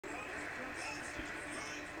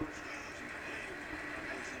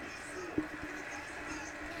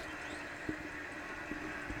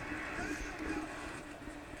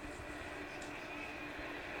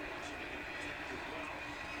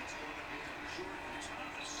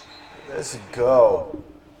Let's go.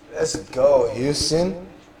 Let's go, Houston.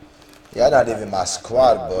 Y'all not even my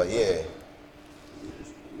squad, but yeah.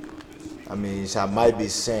 I mean, I might be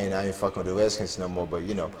saying I ain't fucking with the Redskins no more, but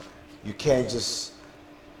you know, you can't just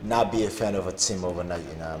not be a fan of a team overnight.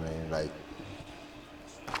 You know what I mean? Like,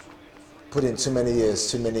 put in too many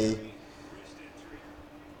years, too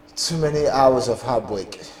many hours of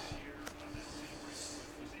heartbreak,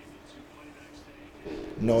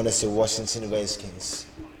 known as the Washington Redskins.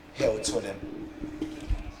 Hell to them.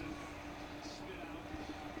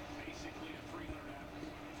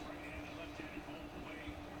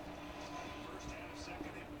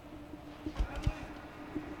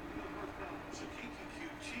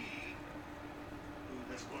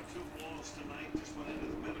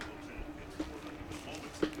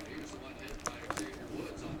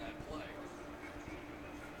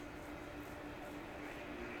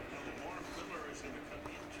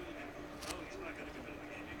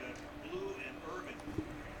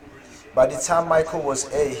 By the time Michael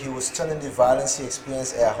was 8, he was turning the violence he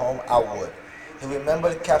experienced at home outward. He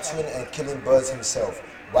remembered capturing and killing birds himself,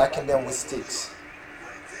 whacking them with sticks.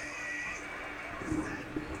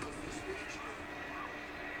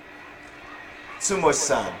 Too much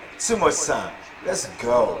time. Too much time. Let's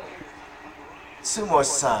go. Too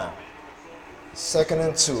much time. Second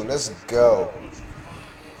and 2. Let's go.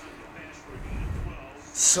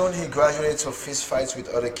 Soon he graduated to fist fights with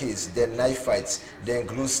other kids, then knife fights, then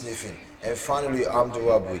glue sniffing, and finally armed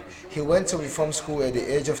robbery. He went to reform school at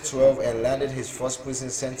the age of 12 and landed his first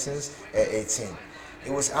prison sentence at 18.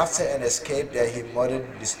 It was after an escape that he murdered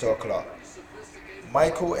the store clerk.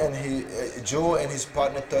 Joe and his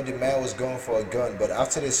partner thought the man was going for a gun, but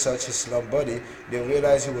after they searched his slum body, they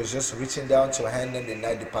realized he was just reaching down to hand them the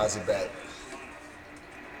night deposit bag.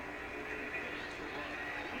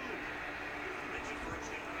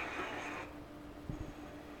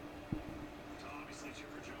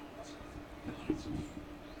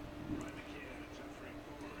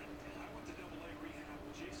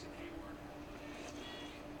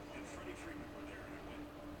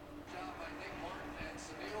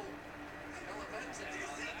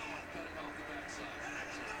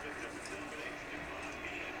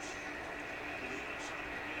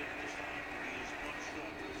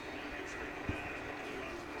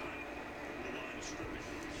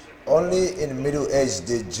 Only in middle age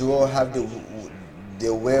did Joel have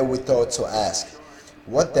the wherewithal to ask,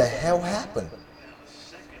 what the hell happened?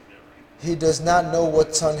 He does not know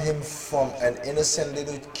what turned him from an innocent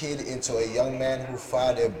little kid into a young man who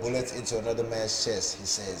fired a bullet into another man's chest, he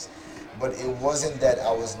says. But it wasn't that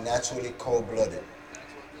I was naturally cold blooded.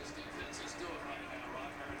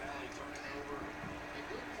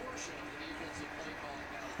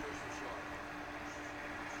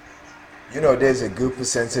 You know, there's a good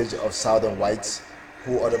percentage of Southern whites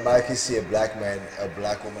who automatically see a black man, a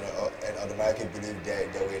black woman, and automatically believe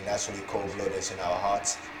that we're naturally cold blooded in our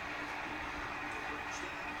hearts.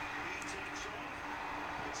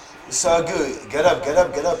 It's all good. Get up, get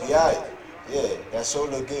up, get up. Yeah, yeah. That sure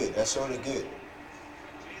look good. That sure look good.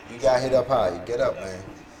 You got hit up high. You get up, man.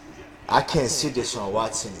 I can't see Deshaun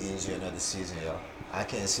Watson injure another season, yo. I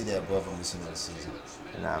can't see that brother miss another season.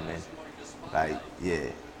 You know what I mean? Like, yeah.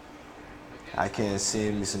 I can't see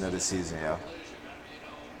him miss another season, yo.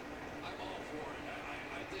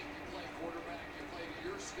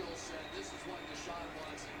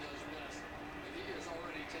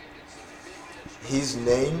 His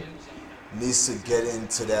name needs to get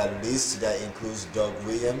into that list that includes Doug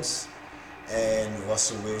Williams and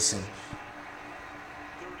Russell Wilson.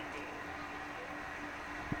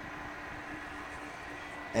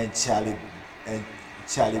 And and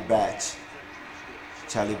Charlie Batch.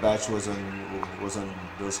 Charlie Batch was on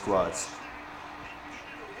those squads.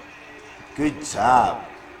 Good job.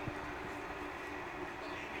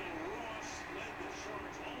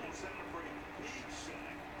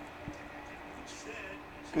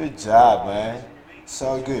 Good job, man.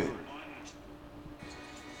 So good.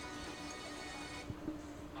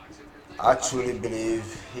 I truly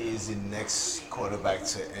believe he is the next quarterback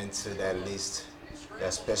to enter that list,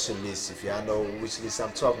 that special list. If y'all know which list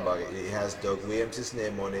I'm talking about, it has Doug Williams'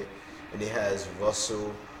 name on it, and it has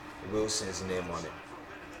Russell Wilson's name on it.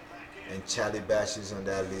 And Charlie Bash is on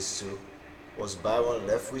that list too. Was Byron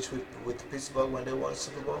Leftwich with Pittsburgh when they won the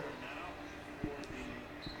Super Bowl?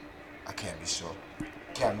 I can't be sure.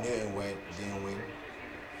 Cam Newton didn't win.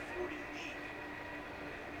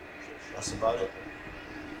 That's about it.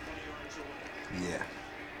 Yeah.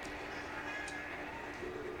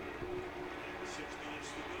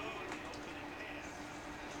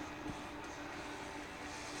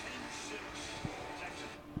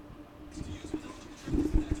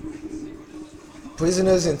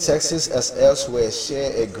 Prisoners in Texas, as elsewhere,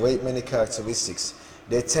 share a great many characteristics.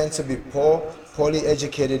 They tend to be poor, poorly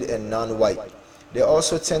educated, and non-white. They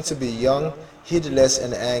also tend to be young, heedless,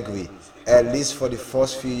 and angry, at least for the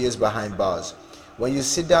first few years behind bars. When you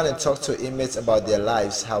sit down and talk to inmates about their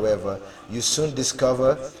lives, however, you soon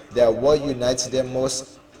discover that what unites them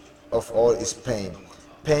most of all is pain.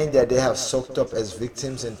 Pain that they have soaked up as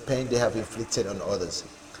victims and pain they have inflicted on others.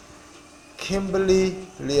 Kimberly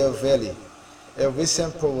Leovelli, a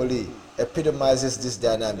recent parolee, epitomizes this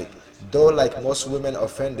dynamic. Though, like most women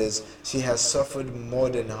offenders, she has suffered more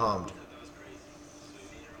than harmed.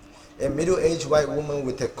 A middle-aged white woman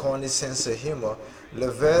with a corny sense of humor,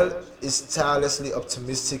 Lavelle is tirelessly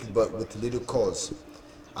optimistic but with little cause.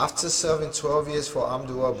 After serving 12 years for armed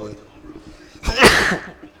robbery,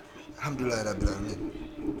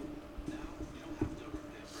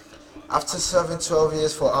 After serving 12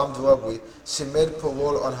 years for armed robbery, she made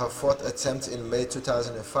parole on her fourth attempt in May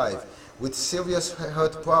 2005. With serious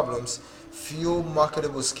health problems, few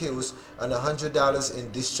marketable skills, and $100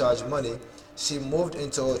 in discharge money, she moved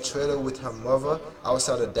into a trailer with her mother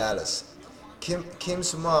outside of Dallas.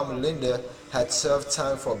 Kim's mom, Linda, had served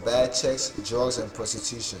time for bad checks, drugs, and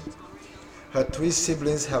prostitution. Her three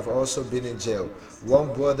siblings have also been in jail.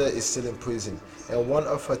 One brother is still in prison, and one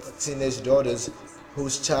of her teenage daughters,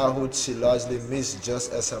 whose childhood she largely missed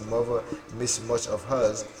just as her mother missed much of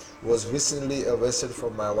hers, was recently arrested for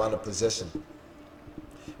marijuana possession.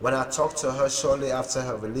 When I talked to her shortly after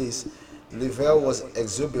her release, Lavelle was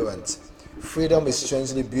exuberant. Freedom is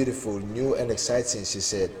strangely beautiful, new and exciting, she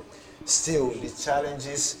said. Still, the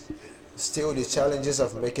challenges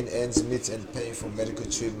of making ends meet and paying for medical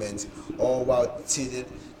treatment, all while tethered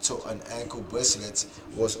to an ankle bracelet,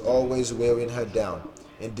 was always wearing her down.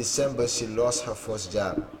 In December, she lost her first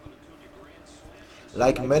job.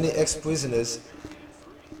 Like many ex-prisoners,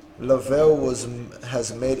 Lavelle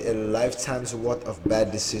has made a lifetime's worth of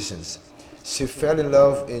bad decisions. She fell in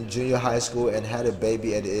love in junior high school and had a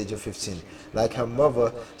baby at the age of 15. Like her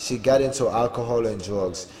mother, she got into alcohol and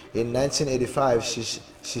drugs. In 1985,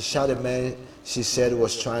 she shot a man she said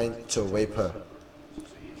was trying to rape her.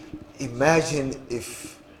 Imagine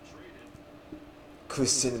if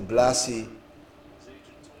Christine Blassie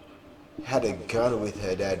had a gun with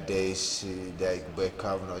her that day that Brett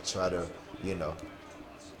Kavanaugh tried to, you know.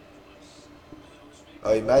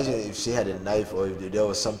 Or imagine if she had a knife or if there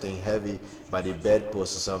was something heavy by the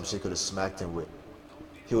bedpost or something she could have smacked him with.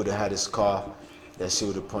 He would have had his car that she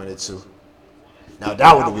would have pointed to. Now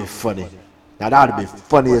that would have been funny. Now that would have been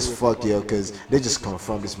funny as fuck, yo, because they just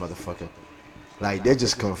confirmed this motherfucker. Like, they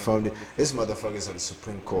just confirmed it. This motherfucker's on the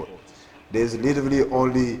Supreme Court. There's literally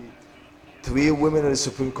only 3 women on the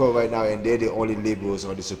Supreme Court right now, and they're the only liberals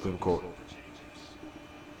on the Supreme Court.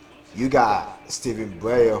 You got Stephen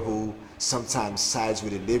Breyer, who sometimes sides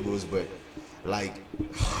with the liberals, but like,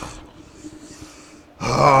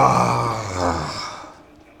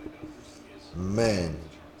 man.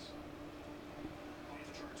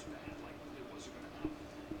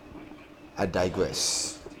 I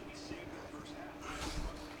digress.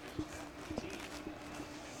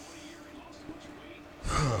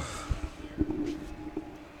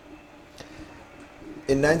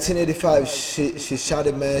 In 1985, she shot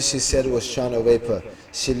a man she said was trying to rape her.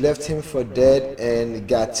 She left him for dead and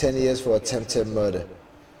got 10 years for attempted murder.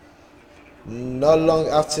 Not long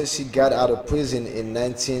after she got out of prison in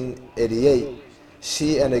 1988,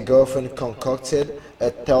 she and a girlfriend concocted a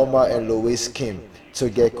Thelma and Louise scheme to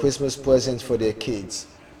get Christmas presents for their kids.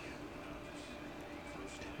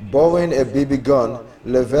 Borrowing a BB gun,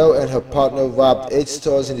 Lavelle and her partner robbed 8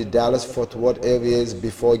 stores in the Dallas-Fort Worth areas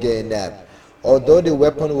before getting nabbed. Although the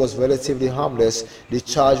weapon was relatively harmless, the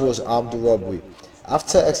charge was armed robbery.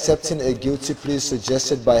 After accepting a guilty plea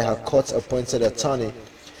suggested by her court-appointed attorney,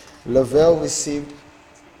 Lavelle received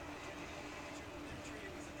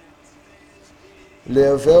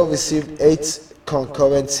 8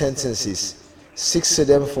 concurrent sentences, 6 of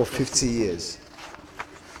them for 50 years.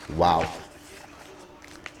 Wow.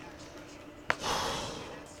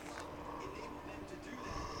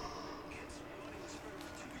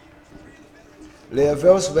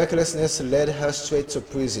 Lavelle's recklessness led her straight to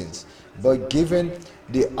prisons, but given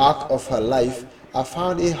the arc of her life, I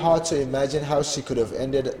found it hard to imagine how she could have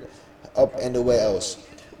ended up anywhere else.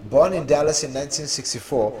 Born in Dallas in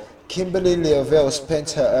 1964, Kimberly Lavelle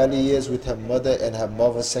spent her early years with her mother and her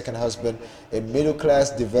mother's second husband, a middle-class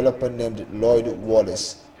developer named Lloyd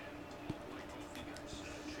Wallace.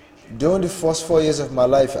 During the first 4 years of my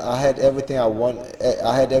life, I had everything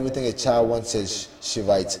a child wants, she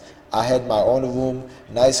writes. I had my own room,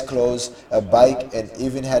 nice clothes, a bike, and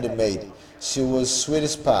even had a maid. She was sweet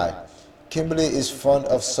as pie. Kimberly is fond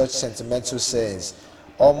of such sentimental sayings,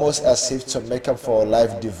 almost as if to make up for a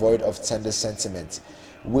life devoid of tender sentiment.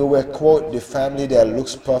 We were, quote, the family that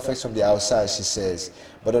looks perfect from the outside, she says,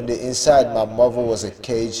 but on the inside, my mother was a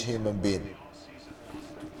caged human being.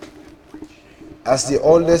 As the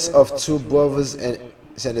oldest of two brothers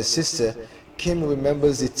and a sister, Kim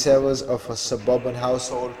remembers the terrors of her suburban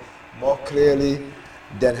household more clearly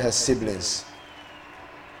than her siblings.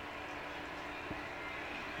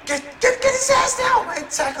 Get his ass down, man!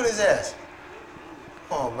 Tackle his ass!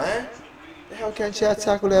 Come on, man. The hell can't you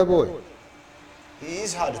tackle that boy? He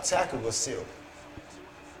is hard to tackle, but still.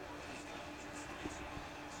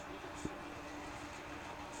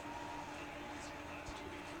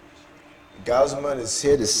 Gosman is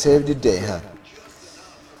here to save the day, huh?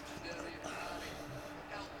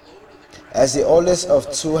 As the oldest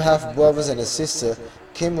of two half-brothers and a sister,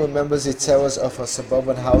 Kim remembers the terrors of her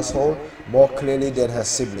suburban household more clearly than her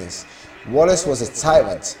siblings. Wallace was a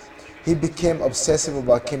tyrant. He became obsessive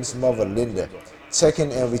about Kim's mother, Linda,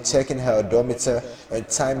 checking and rechecking her odometer and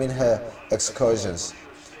timing her excursions.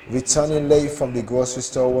 Returning late from the grocery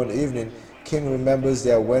store one evening, Kim remembers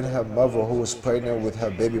that when her mother, who was pregnant with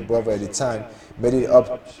her baby brother at the time, made it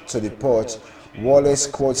up to the porch, Wallace,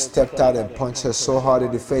 quote, stepped out and punched her so hard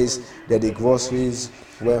in the face that the groceries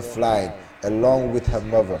went flying, along with her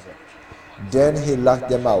mother. Then he locked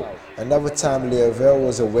them out. Another time, Leoville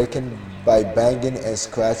was awakened by banging and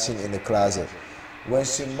scratching in the closet. When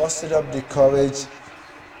she mustered up the courage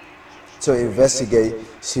to investigate,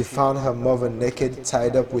 she found her mother naked,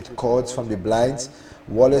 tied up with cords from the blinds.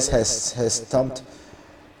 Wallace has stumped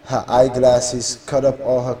her eyeglasses, cut up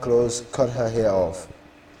all her clothes, cut her hair off.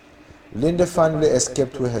 Linda finally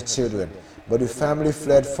escaped with her children, but the family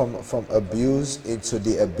fled from abuse into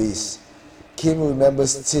the abyss. Kim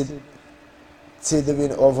remembers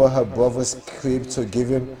teetering over her brother's crib to give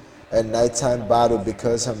him a nighttime battle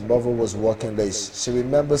because her mother was working late. She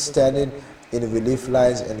remembers standing in relief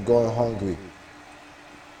lines and going hungry.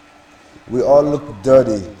 We all look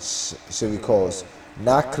dirty, she recalls,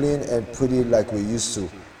 not clean and pretty like we used to.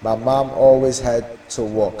 My mom always had to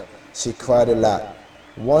work. She cried a lot.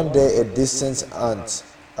 One day, a distant aunt,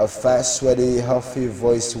 a fat, sweaty,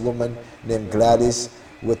 healthy-voiced woman named Gladys,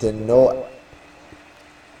 with a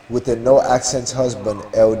no-accent husband,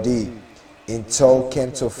 LD, in tow,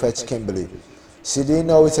 came to fetch Kimberly. She didn't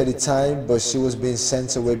know it at the time, but she was being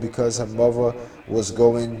sent away because her mother was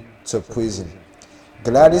going to prison.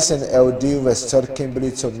 Gladys and LD restored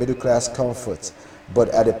Kimberly to middle-class comfort, but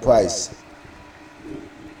at a price.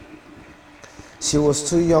 She was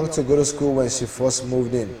too young to go to school when she first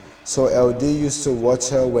moved in, so LD used to watch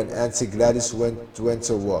her when Auntie Gladys went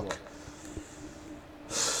to work.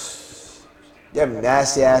 Them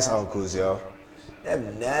nasty ass uncles, yo.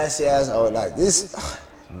 Them nasty ass like this,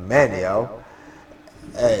 man, yo.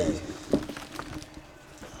 Hey.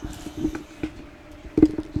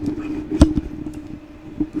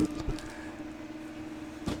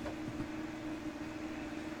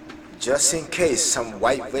 Just in case some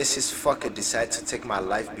white racist fucker decides to take my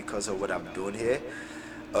life because of what I'm doing here,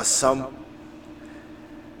 or some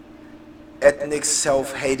ethnic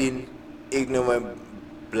self-hating, ignorant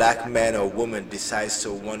black man or woman decides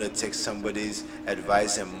to want to take somebody's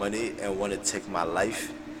advice and money and want to take my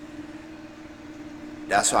life,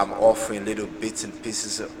 that's why I'm offering little bits and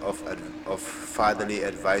pieces of fatherly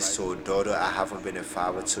advice to a daughter I haven't been a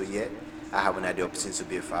father to yet. I haven't had the opportunity to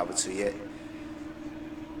be a father to yet.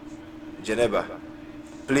 Geneva,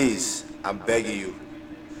 please, I'm begging you,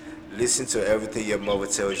 listen to everything your mother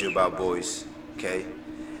tells you about boys, okay?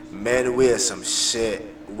 Men, we are some shit.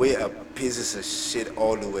 We are pieces of shit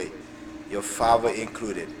all the way, your father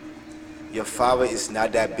included. Your father is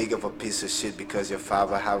not that big of a piece of shit because your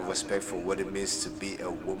father have respect for what it means to be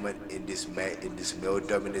a woman in this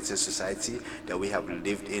male-dominated society that we have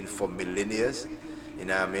lived in for millennia. You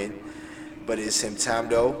know what I mean? But at the same time,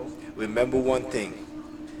 though, remember one thing: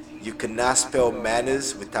 you cannot spell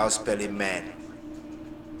manners without spelling man.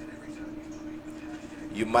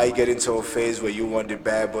 You might get into a phase where you want the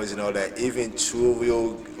bad boys and all that. Even true,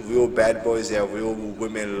 real bad boys that real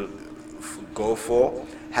women go for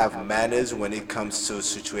have manners when it comes to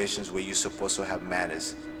situations where you're supposed to have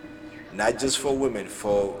manners. Not just for women,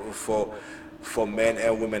 for men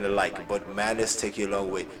and women alike, but manners take you a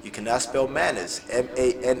long way. You cannot spell manners,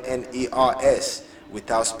 M-A-N-N-E-R-S,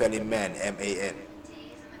 without spelling man, M-A-N.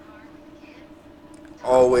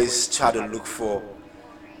 Always try to look for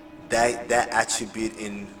that attribute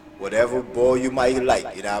in whatever boy you might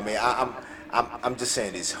like. You know what I mean? I'm just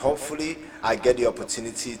saying this. Hopefully, I get the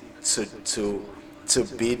opportunity to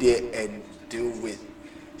be there and deal with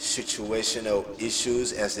situational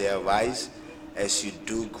issues as they arise, as you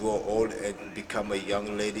do grow old and become a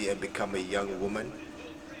young lady and become a young woman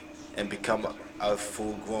and become a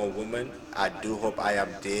full-grown woman. I do hope I am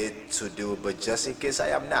there to do it, but just in case I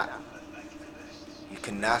am not, you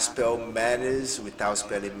cannot spell manners without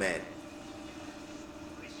spelling man.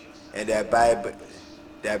 And that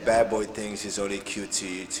bad boy things is only cute to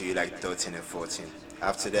you like 13 and 14.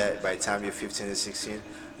 After that, by the time you're 15 and 16,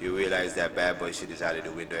 you realize that bad boy shit is out of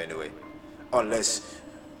the window anyway. Unless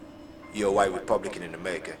you're a white Republican in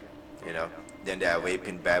America, you know. Then that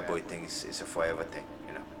raping bad boy things is a forever thing,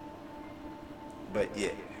 you know. But yeah,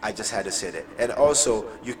 I just had to say that. And also,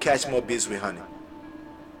 you catch more bees with honey.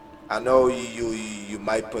 I know you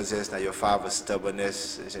might possess now your father's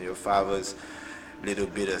stubbornness and your father's little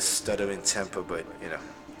bit of stuttering temper, but you know,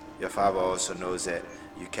 your father also knows that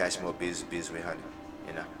you catch more bees with honey,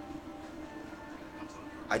 you know.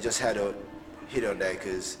 I just had to hit on that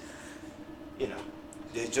because, you know,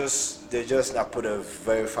 they just not put a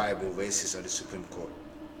verifiable racist on the Supreme Court.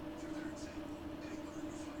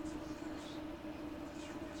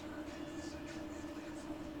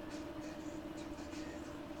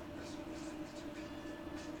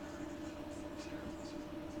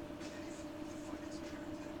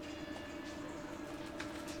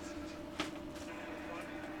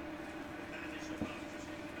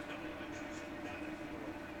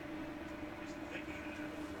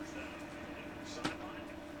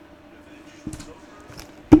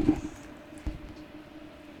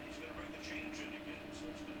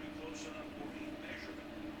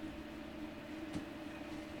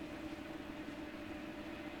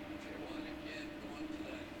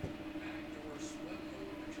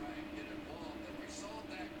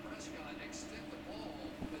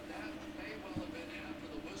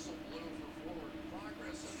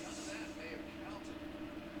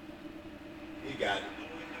 You got it.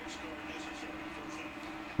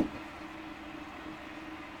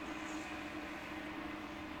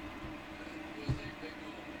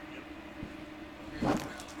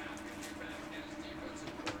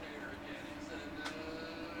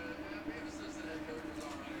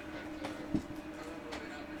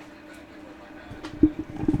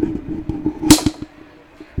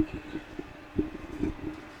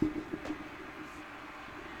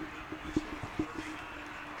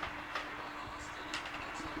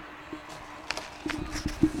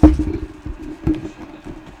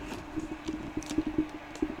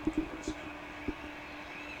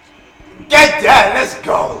 Get that! Let's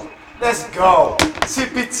go! Let's go!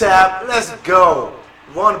 CP tap, let's go!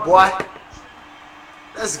 One boy!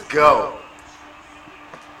 Let's go!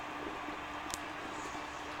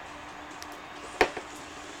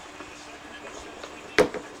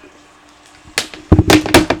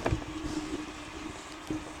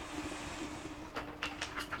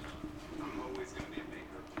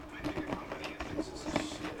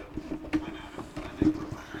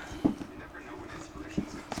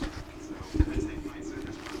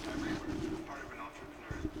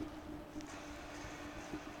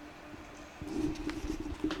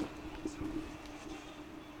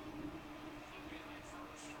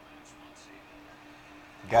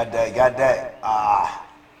 Got that, got that. Ah.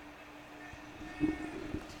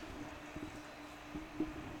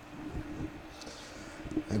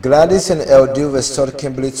 Gladys and LD restored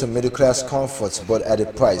Kimberly to middle-class comforts, but at a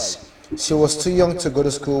price. She was too young to go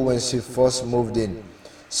to school when she first moved in,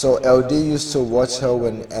 so LD used to watch her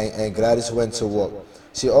when and Gladys went to work.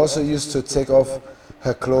 She also used to take off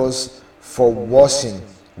her clothes for washing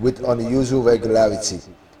with unusual regularity.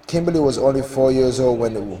 Kimberly was only 4 years old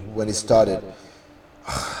when it started,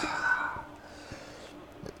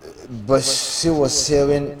 but she was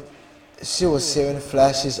sharing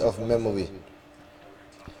flashes of memory.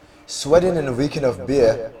 Sweating and reeking of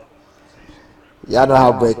beer. Y'all know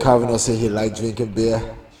how Brett Kavanaugh said he liked drinking beer.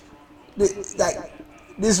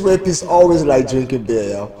 This rapist always like drinking beer,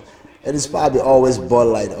 yo. And it's probably always Bud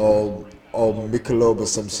Light or Michelob or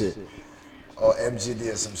some shit. Or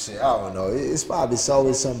MGD or some shit. I don't know. It's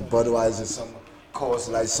always some Budweiser, some Coors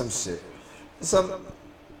Light, some shit. Some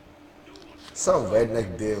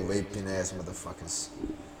redneck beer raping ass motherfuckers.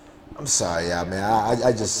 I'm sorry, y'all, man.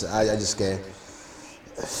 I just can't.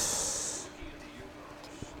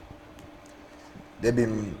 They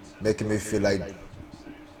been making me feel like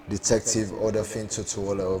Detective Odafin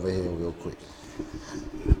Tutuola over here real quick.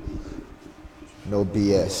 No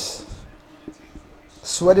BS.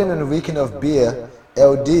 Sweating and reeking of beer,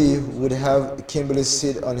 LD would have Kimberly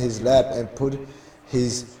sit on his lap and put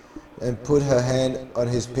her hand on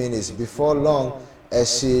his penis. Before long,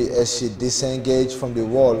 as she disengaged from the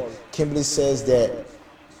wall, Kimberly says that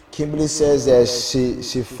Kimberly says that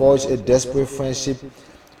she forged a desperate friendship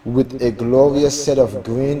with a glorious set of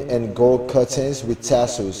green and gold curtains with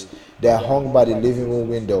tassels that hung by the living room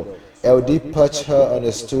window. LD perched her on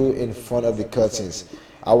a stool in front of the curtains.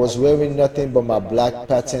 I was wearing nothing but my black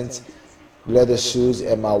patent leather shoes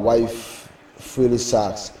and my white frilly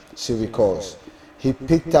socks, she recalls. He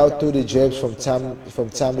peeked out through the drapes from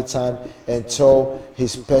time to time and told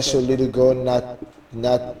his special little girl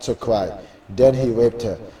not to cry. Then he raped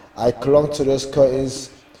her. I clung to those curtains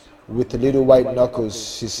with little white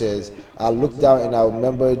knuckles, she says. I looked down and I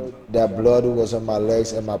remembered that blood was on my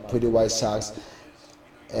legs and my pretty white socks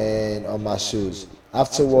and on my shoes.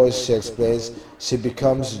 Afterwards, she explains, she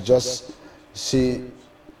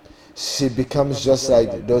she becomes just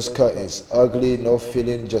like those curtains, ugly, no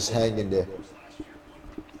feeling, just hanging there.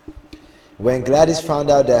 When Gladys found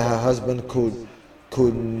out that her husband could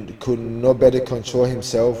no better control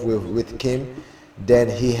himself with Kim than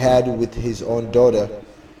he had with his own daughter.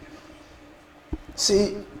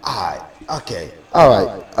 See, alright, okay,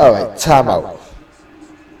 alright, time out.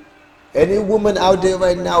 Any woman out there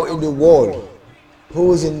right now in the world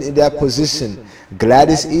who is in that position,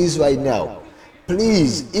 Gladys is right now.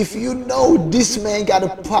 Please, if you know this man got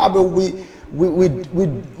a problem with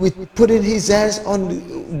putting his hands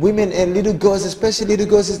on women and little girls, especially little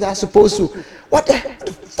girls, is not supposed to. What the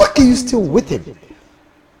fuck are you still with him?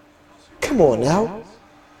 Come on now.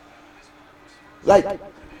 Like,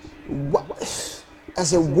 what,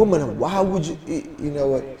 as a woman, why would you know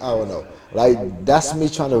what? I don't know. Like, that's me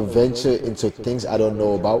trying to venture into things I don't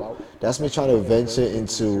know about. That's me trying to venture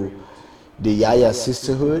into the Yaya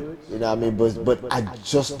sisterhood, you know what I mean? But I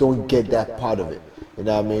just don't get that part of it, you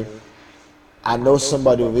know what I mean? I know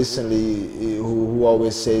somebody recently who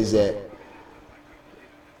always says that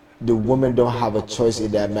the women don't have a choice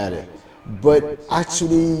in that matter. But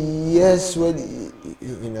actually, yes, well,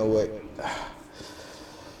 you know what?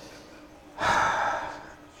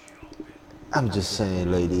 I'm just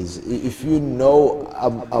saying, ladies, if you know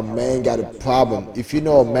a man got a problem, if you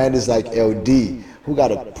know a man is like LD, who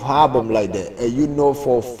got a problem like that, and you know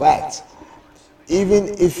for a fact, even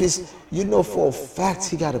if it's, you know for a fact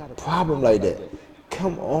he got a problem like that,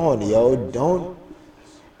 come on, yo, don't,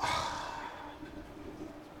 I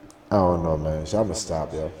don't know, man, so I'm gonna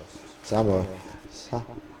stop, yo. So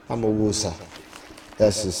I'm a woosa.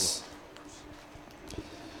 That's just.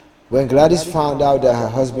 When Gladys found out that her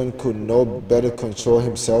husband could no better control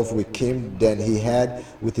himself with Kim than he had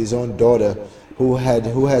with his own daughter, who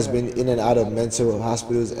has been in and out of mental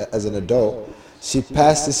hospitals as an adult, she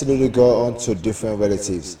passed this little girl on to different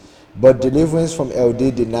relatives. But deliverance from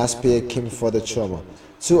LD did not spare Kim further trauma.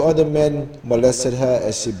 Two other men molested her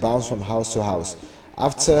as she bounced from house to house.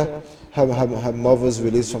 After her mother's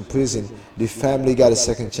release from prison, the family got a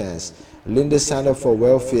second chance. Linda signed up for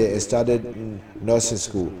welfare and started nursing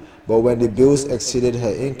school. But when the bills exceeded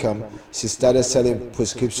her income, she started selling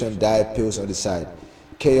prescription diet pills on the side.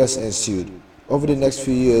 Chaos ensued. Over the next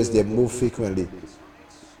few years, they moved frequently.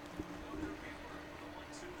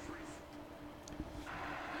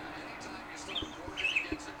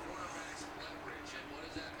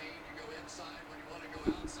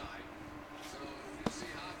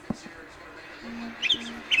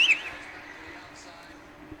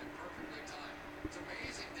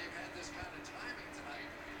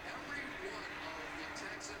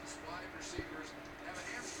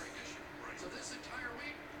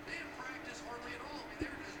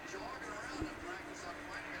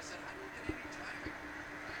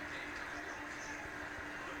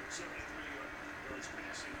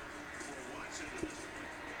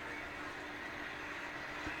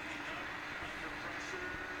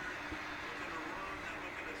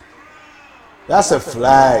 That's a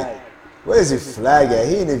flag. Where is the flag at?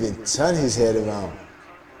 He didn't even turn his head around.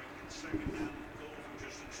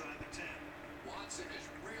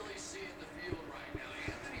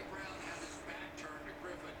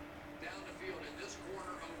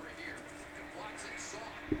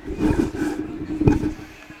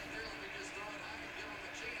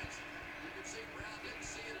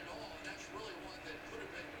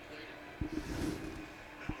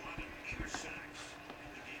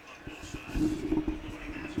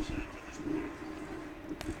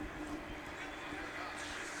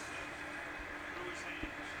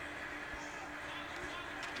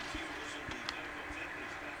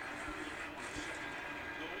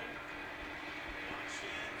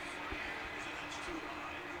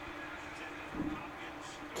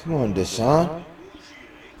 Come on, Deshaun.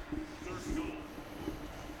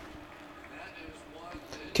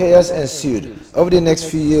 Chaos ensued. Over the next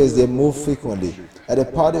few years, they moved frequently. At a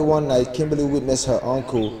party one night, Kimberly witnessed her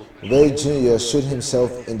uncle Ray Jr. shot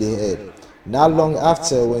himself in the head. Not long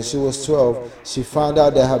after, when she was 12, she found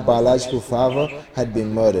out that her biological father had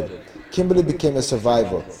been murdered. Kimberly became a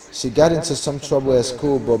survivor. She got into some trouble at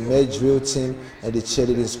school but made drill team and the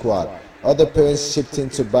cheerleading squad. Other parents chipped in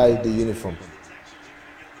to buy the uniform.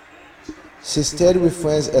 She stayed with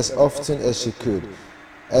friends as often as she could.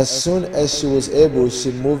 As soon as she was able,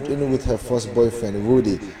 she moved in with her first boyfriend,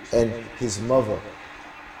 Rudy, and his mother.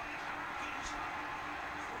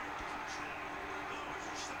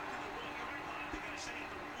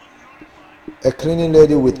 A cleaning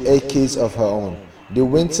lady with 8 kids of her own. The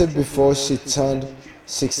winter before she turned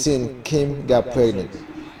 16, Kim got pregnant.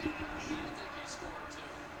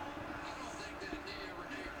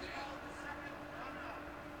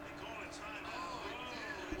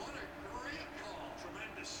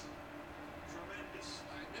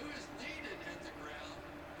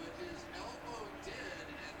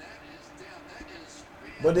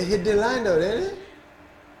 But they hit the line though, didn't it?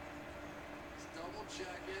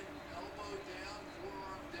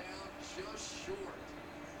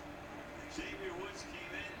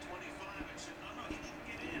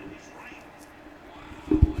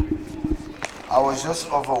 I was just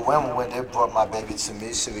overwhelmed when they brought my baby to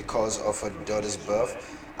me. She because of her daughter's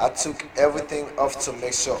birth. I took everything off to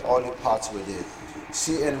make sure all the parts were there.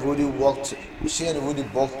 She and Rudy worked. She and Rudy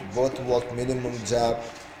both worked minimum job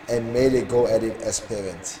and made a go at it as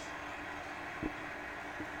parents.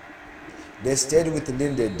 They stayed with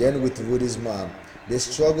Linda, then with Rudy's mom. They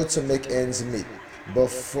struggled to make ends meet, but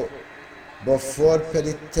fraud,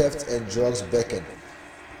 petty theft, and drugs beckoned.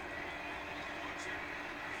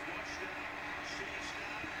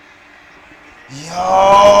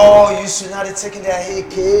 Yo, you should not have taken that hit,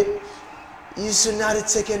 kid. You should not have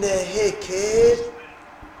taken that hit, kid.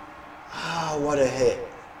 Ah, what a hit.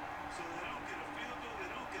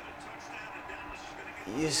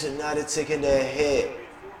 You should not have taken that hit.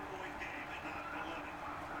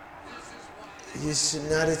 You should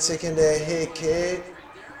not have taken that hit, kid.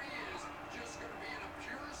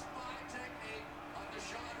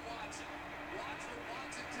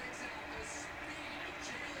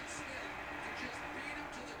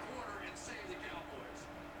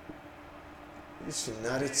 You should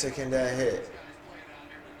not have taken that hit.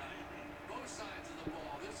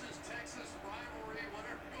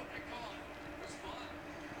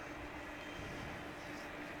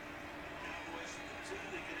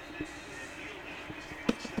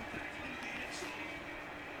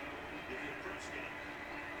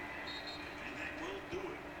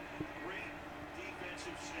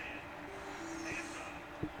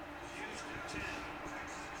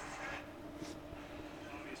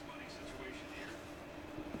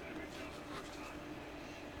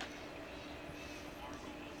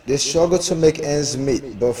 They struggled to make ends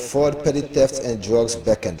meet, but fraud, petty theft, and drugs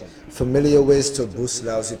beckoned. Familiar ways to boost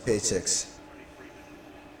lousy paychecks.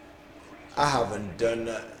 I haven't done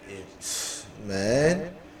that.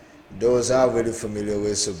 Man, those are really familiar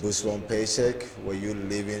ways to boost one paycheck where you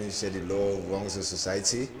live in the lower rungs of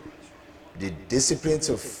society. The discipline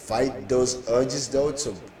to fight those urges, though,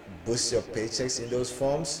 to boost your paychecks in those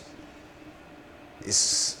forms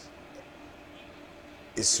is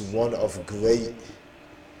one of great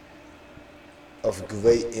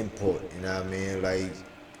import. You know what I mean? Like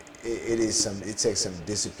it takes some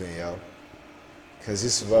discipline, yo. Cause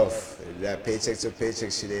it's rough. That paycheck to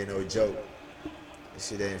paycheck shit ain't no joke.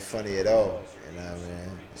 Shit ain't funny at all. You know what I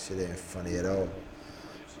mean? Shit ain't funny at all.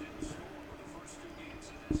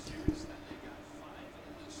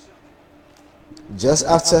 Just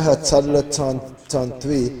after her toddler turned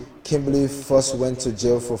 3, Kimberly first went to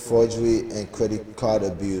jail for forgery and credit card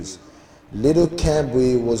abuse. Little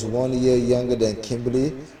Cambry was 1 year younger than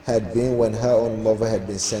Kimberly had been when her own mother had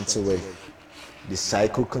been sent away. The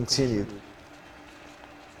cycle continued.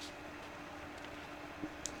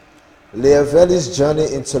 Leavelli's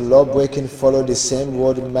journey into lawbreaking followed the same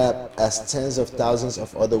roadmap as tens of thousands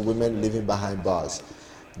of other women living behind bars.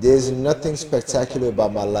 There is nothing spectacular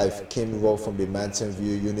about my life, Kim wrote from the Mountain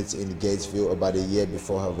View unit in Gatesville about a year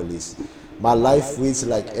before her release. My life reads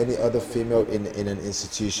like any other female in an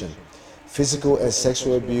institution. Physical and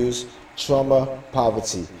sexual abuse, trauma,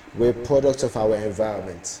 poverty. We're products of our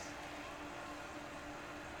environment.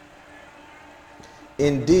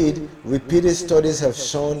 Indeed, repeated studies have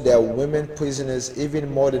shown that women prisoners, even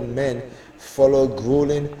more than men, follow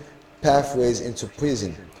grueling pathways into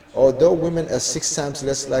prison. Although women are 6 times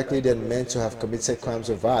less likely than men to have committed crimes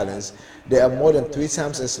of violence, they are more than 3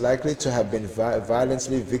 times as likely to have been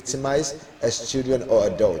violently victimized as children or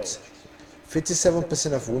adults.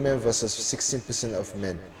 57% of women versus 16% of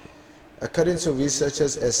men. According to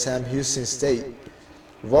researchers at Sam Houston State,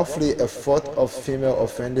 Roughly a fourth of female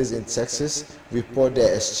offenders in Texas report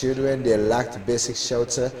that as children they lacked basic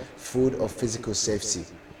shelter, food, or physical safety.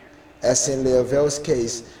 As in Leovel's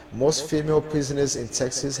case, most female prisoners in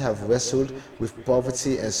Texas have wrestled with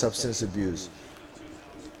poverty and substance abuse.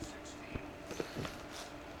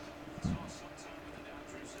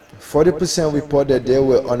 40% report that they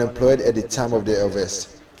were unemployed at the time of their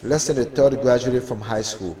arrest. Less than a third graduated from high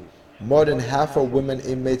school. More than half of women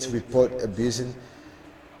inmates report abusing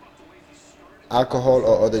alcohol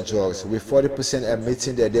or other drugs, with 40%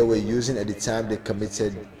 admitting that they were using at the time they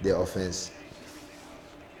committed their offense.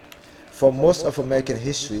 For most of American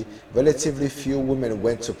history, relatively few women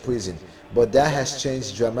went to prison, but that has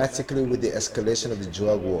changed dramatically with the escalation of the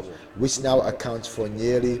drug war, which now accounts for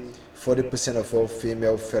nearly 40% of all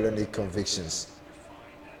female felony convictions.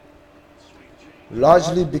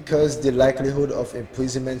 Largely because the likelihood of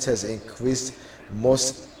imprisonment has increased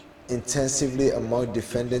most intensively among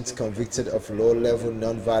defendants convicted of low-level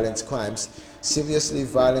non-violent crimes, seriously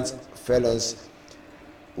violent felons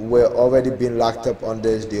were already being locked up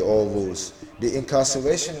under the old rules. The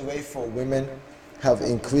incarceration rate for women have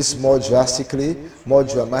increased more drastically, more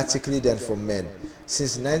dramatically than for men.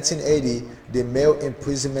 Since 1980, the male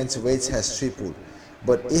imprisonment rate has tripled,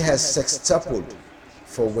 but it has sextupled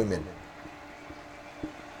for women.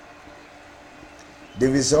 The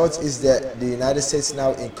result is that the United States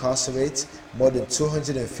now incarcerates more than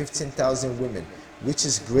 215,000 women, which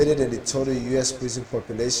is greater than the total U.S. prison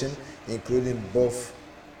population, including both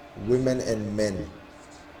women and men.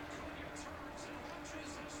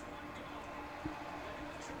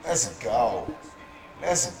 Let's go.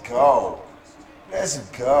 Let's go. Let's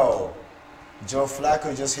go. Joe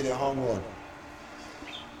Flacco just hit a home run.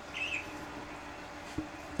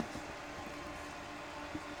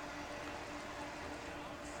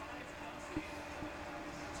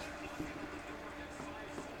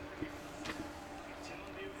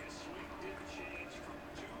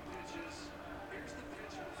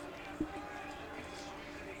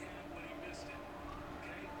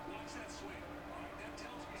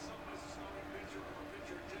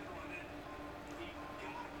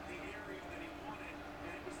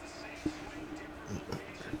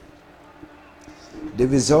 The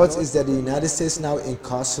result is that the United States now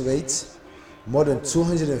incarcerates more than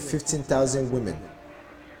 215,000 women,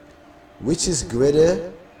 which is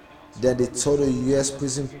greater than the total U.S.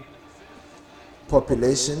 prison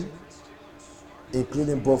population,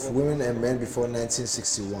 including both women and men, before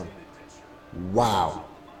 1961. Wow.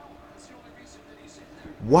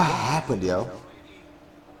 What happened, yo?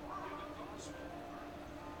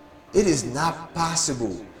 It is not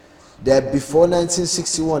possible that before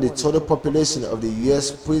 1961 the total population of the U.S.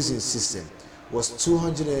 prison system was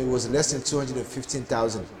less than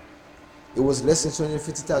 215,000. It was less than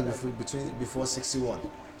 250,000 before 61,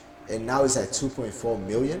 and now it's at 2.4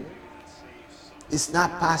 million. It's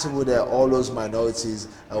not possible that all those minorities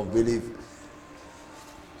are really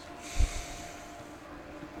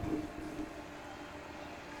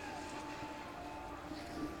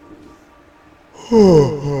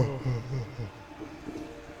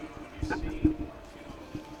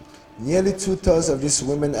Nearly 2/3 of these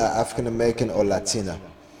women are African American or Latina,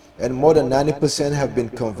 and more than 90% have been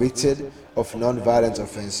convicted of non-violent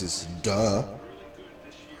offenses. Duh.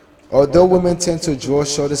 Although women tend to draw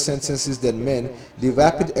shorter sentences than men, the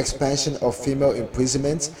rapid expansion of female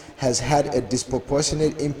imprisonment has had a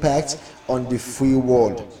disproportionate impact on the free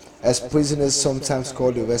world, as prisoners sometimes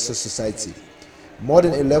call the rest of society. More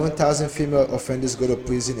than 11,000 female offenders go to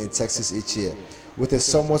prison in Texas each year, with a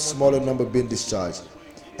somewhat smaller number being discharged.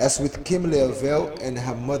 As with Kim Leovell and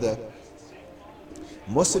her mother,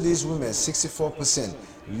 most of these women, 64%,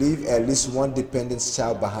 leave at least one dependent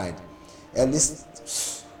child behind. At least,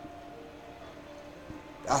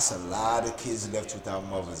 that's a lot of kids left without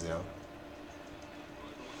mothers, yo.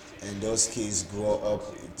 And those kids grow up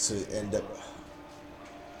to end up.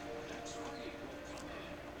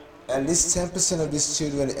 At least 10% of these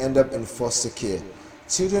children end up in foster care.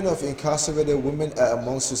 Children of incarcerated women are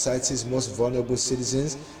among society's most vulnerable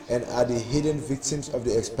citizens and are the hidden victims of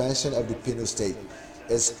the expansion of the penal state,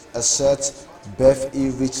 as asserts Beth E.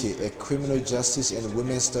 Ritchie, a criminal justice and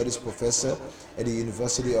women's studies professor at the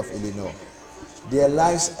University of Illinois. Their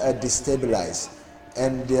lives are destabilized,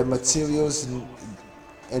 and their material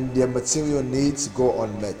needs go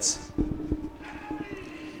unmet.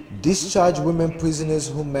 Discharged women prisoners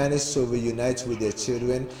who manage to reunite with their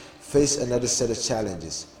children face another set of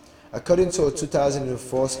challenges. According to a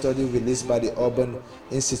 2004 study released by the Urban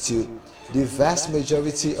Institute, the vast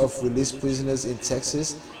majority of released prisoners in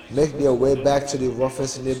Texas make their way back to the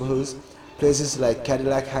roughest neighborhoods, places like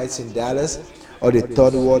Cadillac Heights in Dallas, or the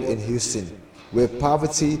third ward in Houston, where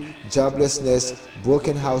poverty, joblessness,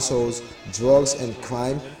 broken households, drugs, and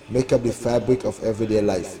crime make up the fabric of everyday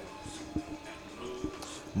life.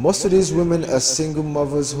 Most of these women are single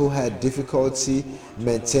mothers who had difficulty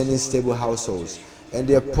maintaining stable households, and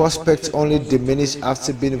their prospects only diminish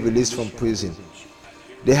after being released from prison.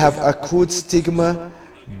 They have accrued stigma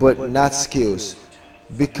but not skills.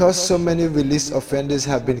 Because so many released offenders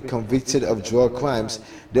have been convicted of drug crimes,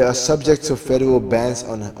 they are subject to federal bans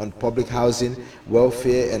on public housing,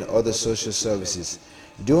 welfare, and other social services.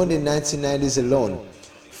 During the 1990s alone,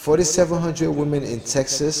 4,700 women in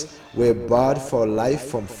Texas were barred for life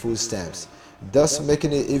from food stamps, thus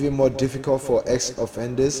making it even more difficult for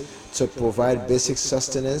ex-offenders to provide basic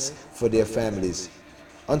sustenance for their families.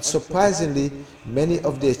 Unsurprisingly, many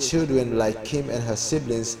of their children, like Kim and her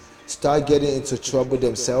siblings, start getting into trouble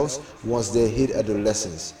themselves once they hit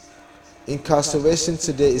adolescence. Incarceration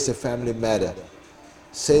today is a family matter,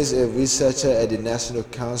 says a researcher at the National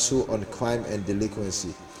Council on Crime and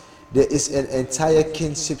Delinquency. There is an entire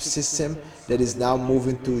kinship system that is now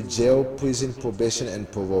moving through jail, prison, probation, and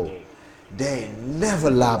parole. They never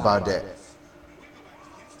lie about that.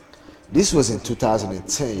 This was in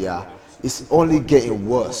 2010, y'all. It's only getting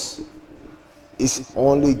worse. It's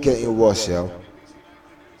only getting worse, yo.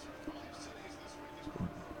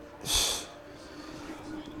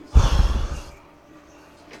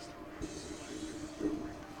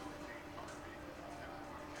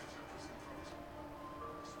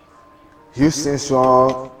 Houston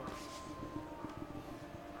strong.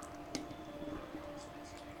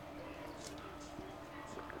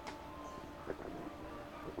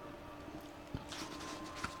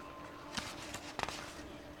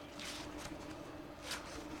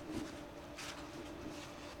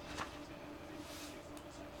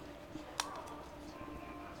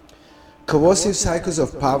 Corrosive cycles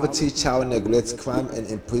of poverty, child neglect, crime, and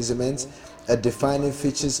imprisonment are defining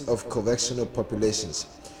features of correctional populations.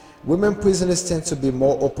 Women prisoners tend to be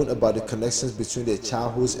more open about the connections between their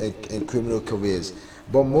childhoods and criminal careers,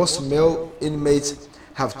 but most male inmates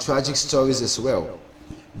have tragic stories as well.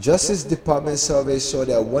 Justice Department surveys show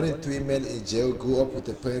that 1 in 3 men in jail grew up with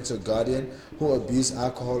a parent or guardian who abused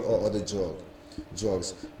alcohol or other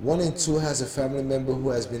drugs. 1 in 2 has a family member who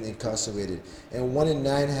has been incarcerated, and 1 in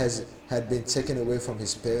 9 has had been taken away from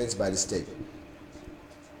his parents by the state.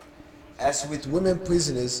 As with women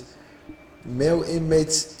prisoners, male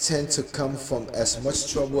inmates tend to come from as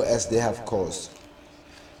much trouble as they have caused.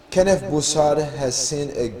 Kenneth Boussard has seen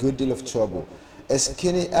a good deal of trouble. A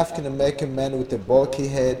skinny African-American man with a bulky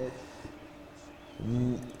head,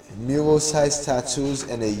 mural-sized tattoos,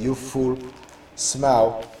 and a youthful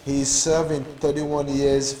smile, he is serving 31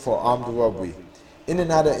 years for armed robbery. In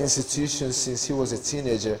another institution since he was a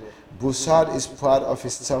teenager, Broussard is proud of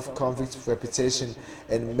his tough convict reputation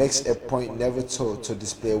and makes a point never to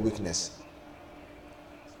display weakness.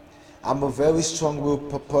 I'm a very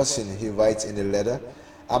strong-willed person, he writes in a letter.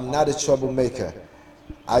 I'm not a troublemaker.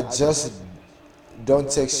 I just don't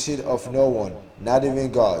take shit off no one, not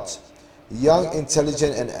even God. Young,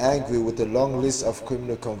 intelligent, and angry with a long list of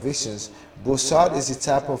criminal convictions, Broussard is the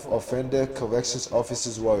type of offender corrections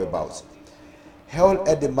officers worry about. Held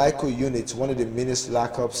at the micro unit, one of the meanest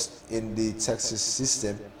lockups in the Texas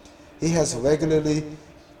system, he has regularly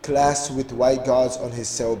clashed with white guards on his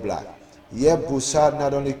cell block. Yet Broussard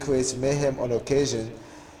not only creates mayhem on occasion,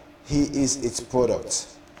 he is its product.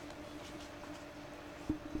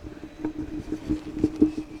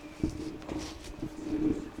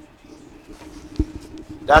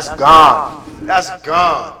 That's gone. That's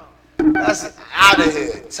gone. That's out of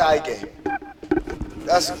here. Tie game.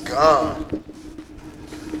 That's gone.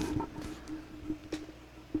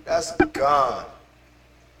 That's gone.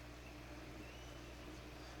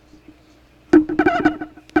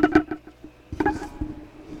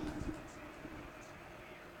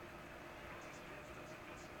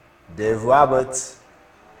 Dave Roberts,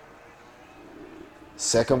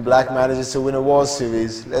 second black manager to win a World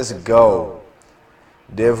Series. Let's go.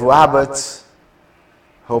 Dave Roberts.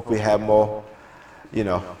 Hope we have more, you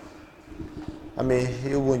know. I mean,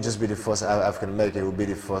 he wouldn't just be the first African American, he would be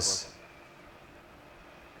the first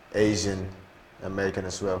Asian American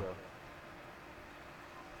as well.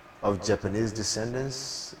 Of Japanese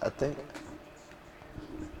descendants, I think.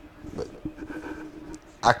 But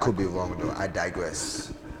I could be wrong though, I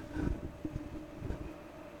digress.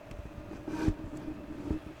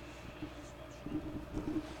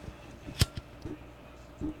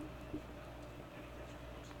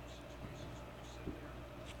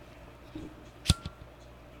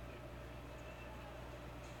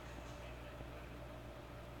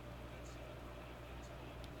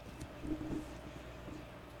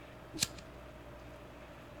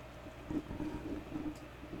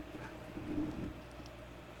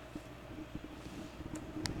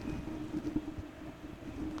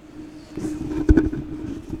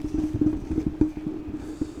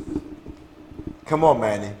 Come on,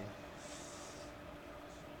 Manny.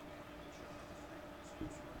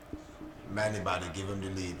 Manny about to give him the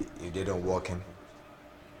lead. If they don't walk him.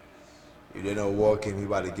 If they don't walk him, he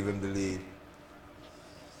about to give him the lead.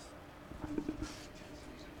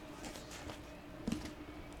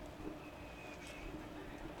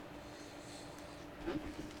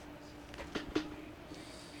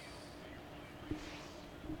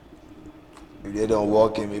 If they don't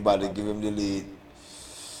walk him, he about to give him the lead.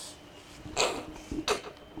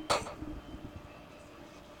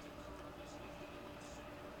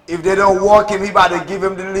 If they don't walk him, he about to give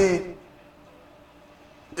him the lead.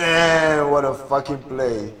 Damn, what a fucking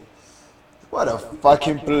play. What a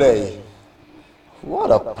fucking play.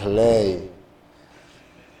 What a play.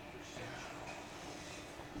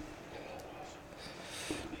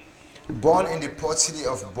 Born in the port city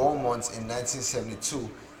of Beaumont in 1972,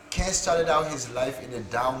 Ken started out his life in a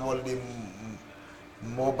downwardly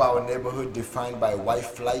mobile neighborhood defined by white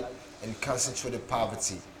flight and concentrated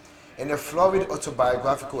poverty. In a florid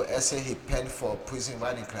autobiographical essay he penned for a prison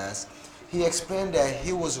writing class, he explained that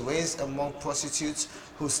he was raised among prostitutes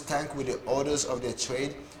who stank with the odors of their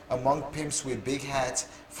trade, among pimps with big hats,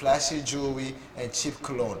 flashy jewelry, and cheap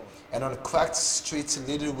cologne, and on cracked streets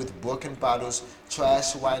littered with broken bottles,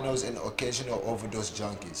 trash, winos, and occasional overdose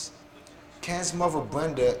junkies. Ken's mother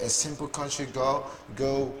Brenda, a simple country girl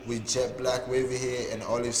with jet black wavy hair and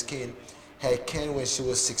olive skin, had Ken when she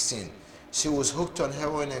was 16. She was hooked on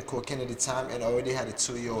heroin and cocaine at the time and already had a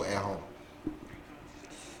 2-year-old at home.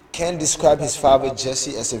 Ken described his father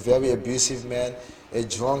Jesse as a very abusive man, a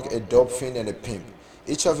drunk, a dope fiend, and a pimp.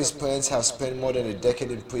 Each of his parents have spent more than a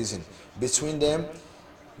decade in prison. Between them,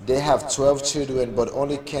 they have 12 children, but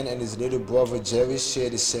only Ken and his little brother Jerry share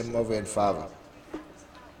the same mother and father.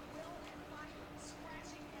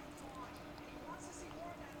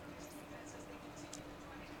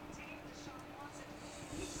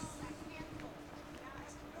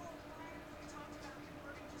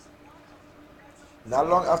 Not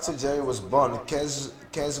long after Jerry was born,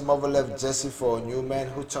 Ken's mother left Jesse for a new man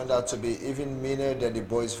who turned out to be even meaner than the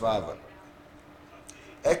boy's father.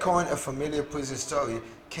 Echoing a familiar prison story,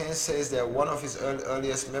 Ken says that one of his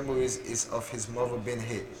earliest memories is of his mother being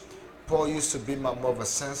hit. Paul used to beat my mother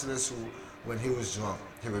senseless when he was drunk,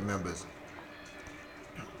 he remembers.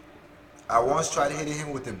 I once tried hitting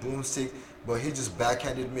him with a broomstick, but he just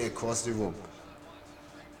backhanded me across the room.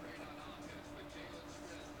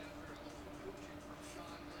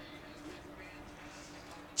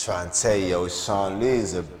 Trying to tell you, yo, Sean Lee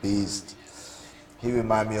is a beast. He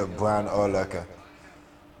remind me of Brian Urlacher,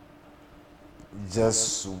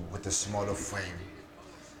 just with a smaller frame.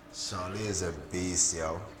 Sean Lee is a beast,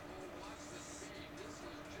 yo.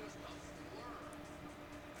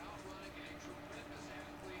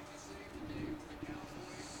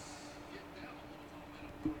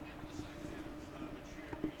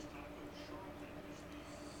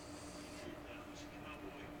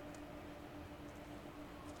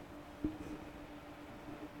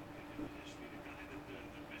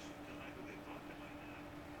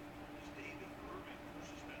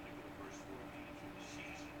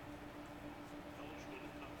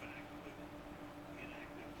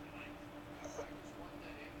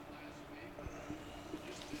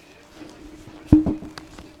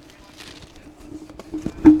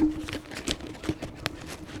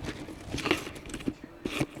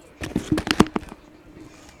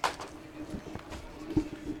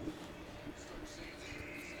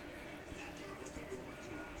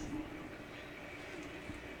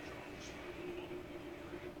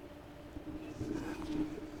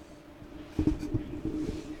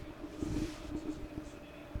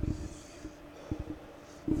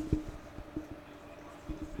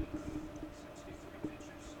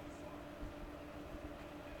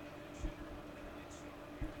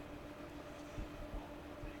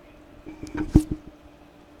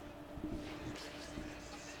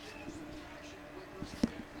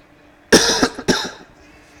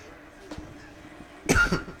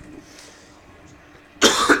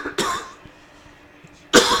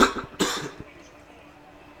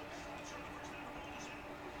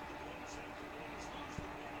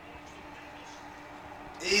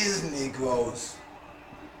 These Negroes.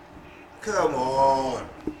 Come on.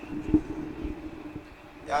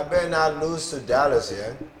 Y'all better not lose to Dallas,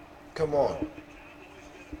 yeah? Come on.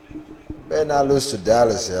 Better not lose to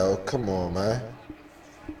Dallas, yo. Come on, man.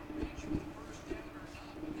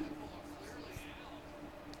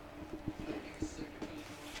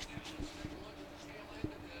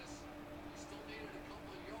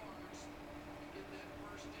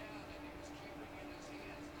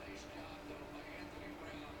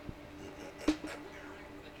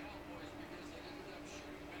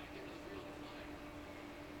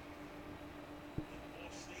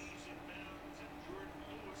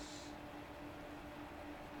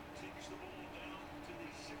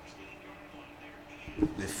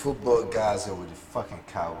 The football guys are with the fucking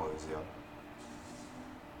Cowboys, yo.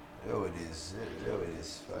 Yo, it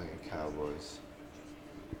is fucking Cowboys.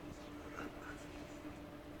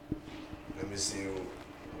 Let me see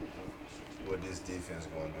what this defense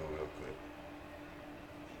gonna do real quick.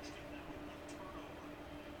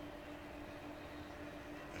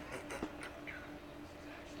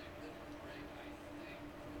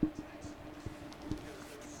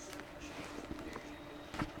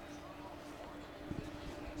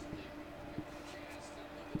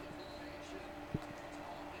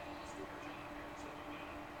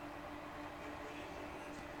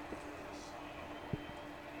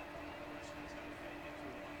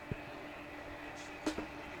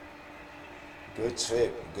 Good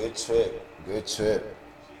trip, good trip, good trip,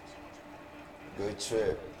 good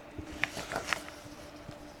trip.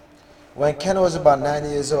 When Ken was about 9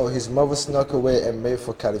 years old, his mother snuck away and made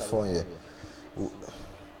for California.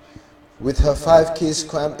 With her five kids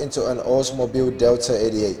crammed into an Oldsmobile Delta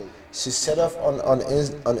 88, she set off on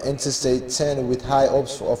Interstate 10 with high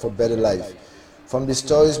hopes of a better life. From the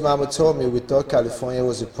stories Mama told me, we thought California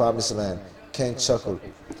was the promised land. Ken chuckled.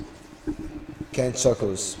 Ken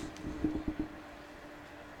chuckles.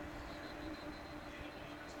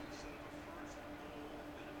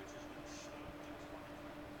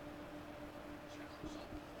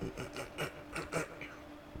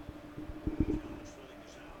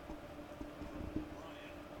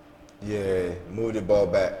 Yeah, move the ball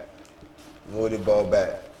back. Move the ball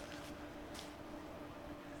back.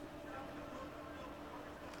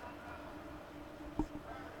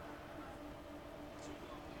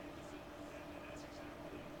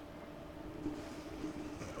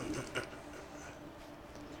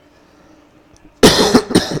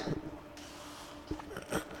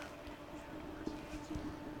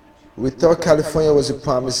 We thought California was the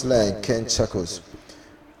promised land, Ken chuckles.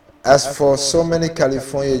 As for so many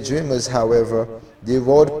California dreamers, however, the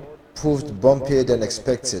road proved bumpier than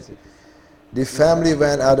expected. The family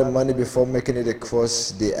ran out of money before making it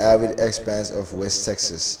across the arid expanse of West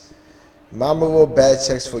Texas. Mama wrote bad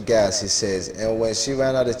checks for gas, he says, and when she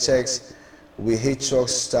ran out of checks, we hit truck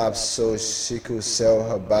stops so she could sell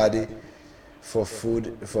her body for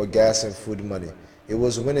gas and food money. It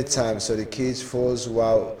was winter time, so the kids froze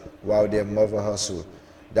while their mother hustled.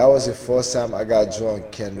 That was the first time I got drunk,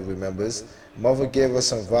 Ken remembers. Mother gave us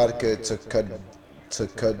some vodka to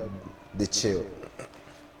cut the chill.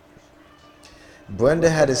 Brenda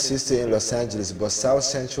had a sister in Los Angeles, but South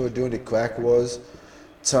Central during the crack wars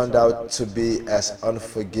turned out to be as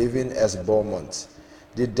unforgiving as Beaumont.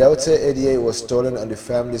 The Delta 88 was stolen on the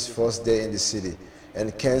family's first day in the city,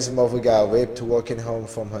 and Ken's mother got raped walking home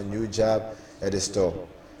from her new job at the store.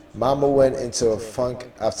 Mama went into a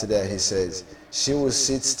funk after that, he says. She would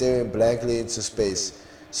sit staring blankly into space.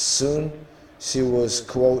 Soon, she was,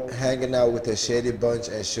 quote, hanging out with a shady bunch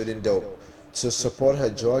and shooting dope. To support her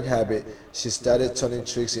drug habit, she started turning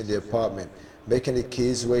tricks in the apartment, making the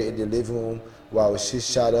kids wait in the living room while she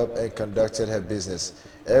shut up and conducted her business.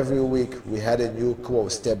 Every week, we had a new,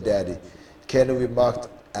 quote, stepdaddy, Ken remarked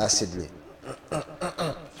acidly.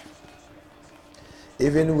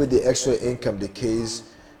 Even with the extra income, the kids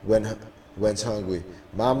went hungry.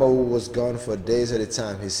 Mama was gone for days at a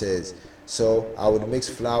time, he says. So I would mix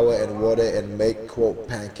flour and water and make, quote,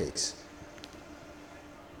 pancakes.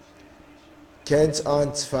 Ken's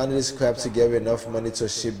aunt finally scrapped together enough money to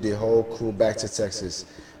ship the whole crew back to Texas.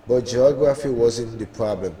 But geography wasn't the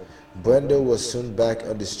problem. Brenda was soon back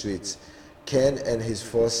on the streets. Ken and his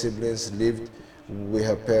four siblings lived with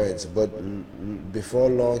her parents, but before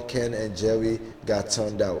long Ken and Jerry got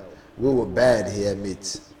turned out. We were bad, he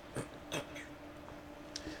admits.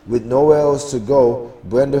 With nowhere else to go,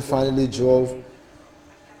 Brenda finally drove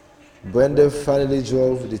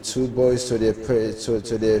the two boys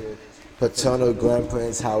to their paternal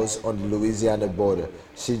grandparents' house on the Louisiana border.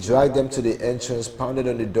 She dragged them to the entrance, pounded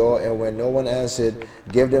on the door, and when no one answered,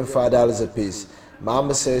 gave them $5 apiece.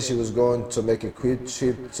 Mama said she was going to make a quick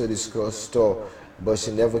trip to the store, but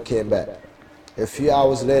she never came back. A few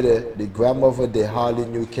hours later, the grandmother they hardly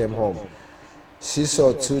knew came home. She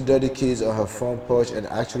saw two dirty kids on her front porch and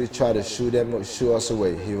actually tried to shoo us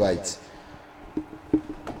away, he writes.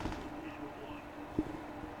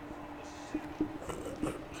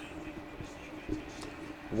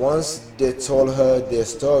 Once they told her their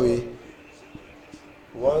story,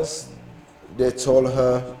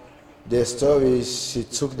 she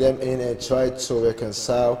took them in and tried to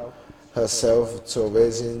reconcile herself to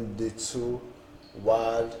raising the two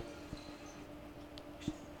wild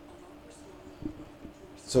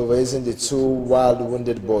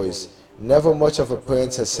wounded boys. Never much of a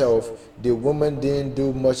parent herself, the woman didn't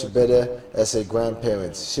do much better as a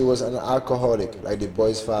grandparent. She was an alcoholic, like the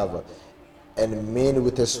boy's father, and mean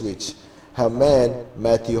with a switch. Her man,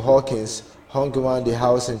 Matthew Hawkins, hung around the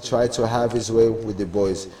house and tried to have his way with the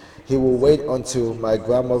boys. He would wait until my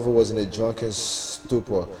grandmother was in a drunken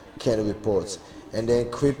stupor, Ken reports, and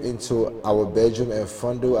then creep into our bedroom and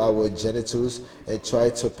fondle our genitals and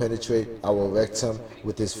try to penetrate our rectum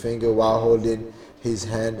with his finger while holding his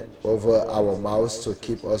hand over our mouths to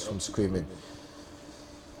keep us from screaming.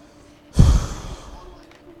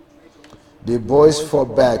 The boys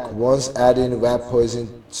fought back, once adding rat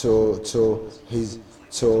poison to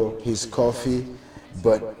his coffee,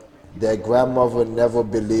 but their grandmother never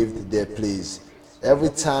believed their pleas. Every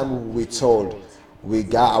time we told, we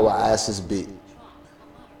got our asses beat.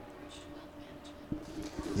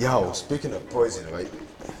 Yo, speaking of poison, right?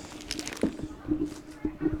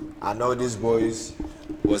 I know these boys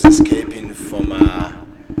was escaping from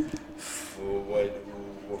what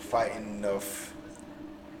were fighting of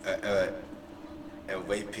a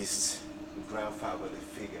rapist grandfatherly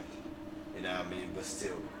figure. You know what I mean? But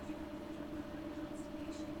still,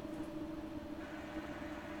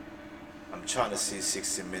 I'm trying to see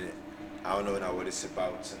 60 Minutes. I don't know now what it's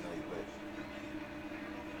about tonight, but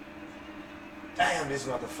damn, this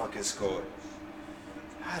motherfucker scored.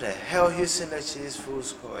 How the hell Houston let you his full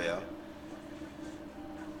score, yo?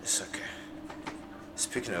 It's okay.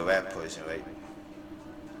 Speaking of rat poison, right?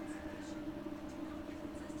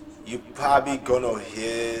 You probably gonna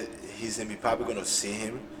hear his name. You probably gonna see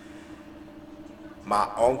him. My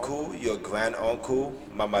uncle, your grand uncle,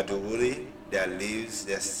 Mama Dururi, that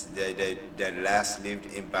last lived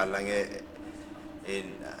in Balange,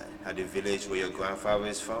 in at the village where your grandfather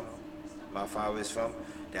is from, my father is from.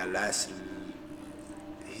 That last,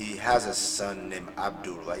 he has a son named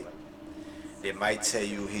Abdul, right? They might tell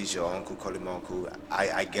you he's your uncle, call him uncle.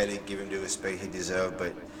 I get it, give him the respect he deserves,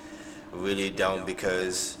 but really don't,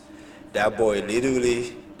 because that boy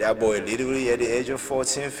literally at the age of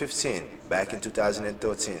 14, 15, back in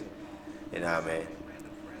 2013, you know what I mean?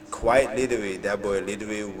 Quite literally, that boy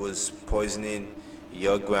literally was poisoning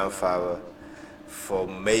your grandfather for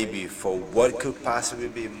what could possibly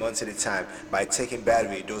be months at a time by taking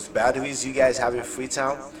battery. Those batteries you guys have in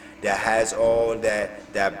Freetown that has all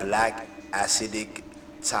that black acidic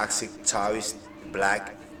toxic tarry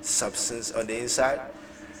black substance on the inside.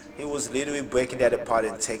 He was literally breaking that apart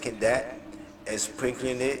and taking that and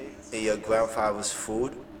sprinkling it in your grandfather's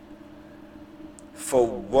food for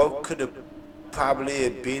what could have probably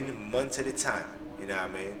been months at a time. You know what I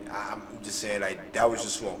mean? I'm just saying, like, that was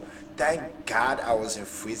just wrong. Thank God I was in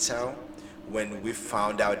Freetown when we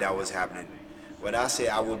found out that was happening. When I say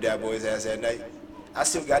I whooped that boy's ass that night, I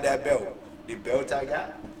still got that belt. The belt I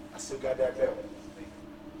got, I still got that belt.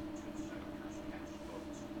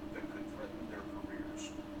 That could threaten their careers.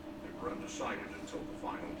 They were undecided until the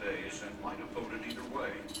final days and might have voted either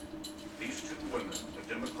way. These two women, a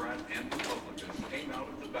Democrat and Republican, came out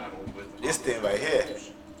of the battle with This thing right here.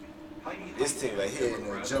 This thing right here ain't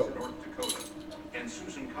no joke. North Dakota, and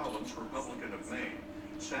Susan Collins, Republican of Maine,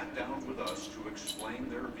 sat down with us to explain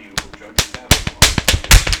their view of Judge Kavanaugh's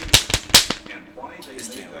and why they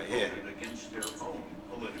may have voted against their own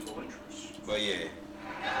political interests. But yeah,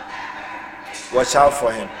 watch out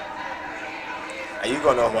for him. And you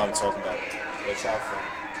gonna know who I'm talking about. Watch out for him.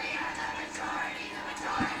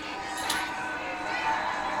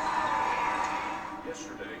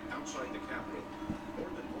 Yesterday, outside the Capitol, more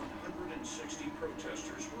than 160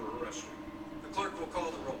 protesters were arrested. The clerk will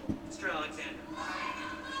call the roll. Mr. Alexander.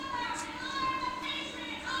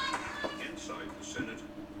 Inside the Senate,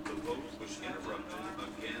 the vote was interrupted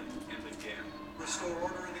again and again. Restore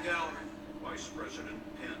order in the gallery. Vice President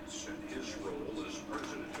Pence, in his role as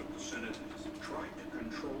President of the Senate, tried to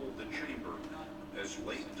control the chamber as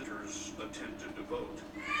late visitors attempted to vote.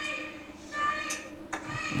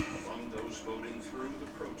 Among those voting through the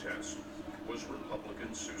protest was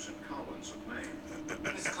Republican Susan Collins of Maine.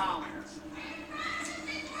 Ms. Collins.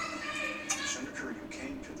 Senator, you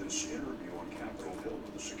came to this interview on Capitol Hill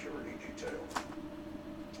with a security detail.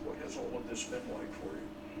 What has all of this been like for you?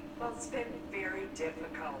 Well, it's been very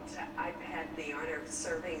difficult. I've had the honor of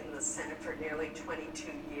serving in the Senate for nearly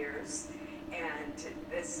 22 years, and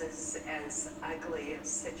this is as ugly a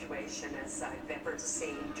situation as I've ever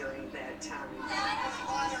seen during that time.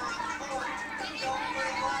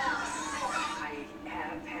 I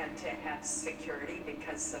have had to have security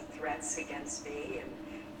because of threats against me and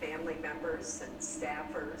family members and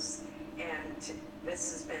staffers, And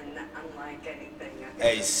this has been unlike anything I've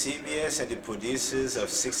Hey, ever CBS and the producers of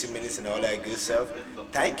 60 Minutes and all that good stuff,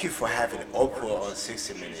 thank you for having Oprah on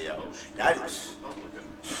 60 Minutes, yo. That is,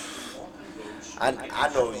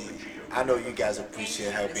 I know you guys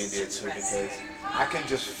appreciate her being there too, because I can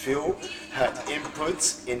just feel her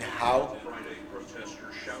inputs in how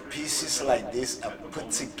pieces like this are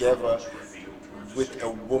put together with a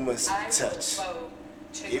woman's touch.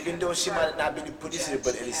 Even though she might not be the producer,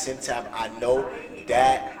 but at the same time, I know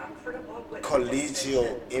that comfortable with the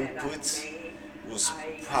collegial decision that I inputs made. was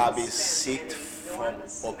I probably spent seeked an from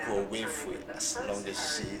enormous amount Oprah of time Winfrey in the as first long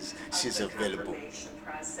as part she's of the available. confirmation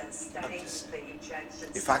process, studying just the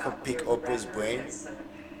judge's If I could pick top Oprah's record brain, as a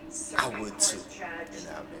I circuit would court too. judge. You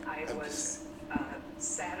know what I mean? I I'm was just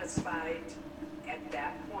satisfied at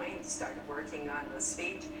that point, started working on the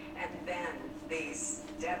speech, and then these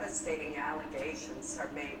devastating allegations are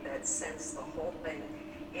made that sends the whole thing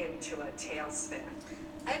into a tailspin.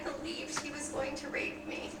 I believed he was going to rape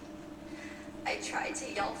me. I tried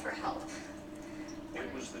to yell for help.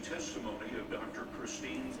 It was the testimony of Dr.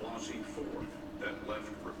 Christine Blasey Ford that left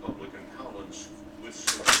Republican Collins with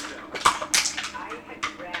severe doubts. I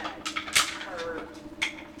had read her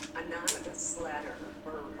anonymous letter,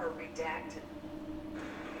 or her redacted,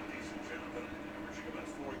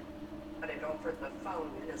 but it over the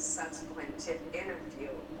phone in a subsequent interview.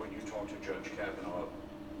 When you talked to Judge Kavanaugh,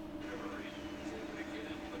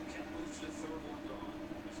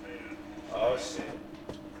 oh shit.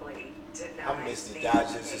 I miss the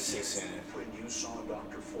Dodgers at 6 inning. when you saw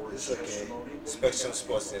Dr. Ford's It's okay. testimony, Spectrum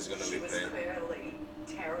Sports is gonna She was replay. clearly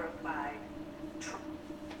terrified.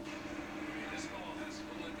 This ball has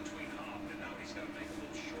split between Hop, and now he's got to make a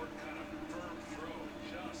little shortcut, a firm throw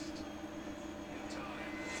just in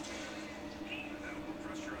time. That little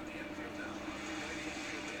pressure on the infield now.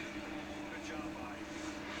 Good job by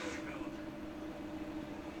Cody Bellinger.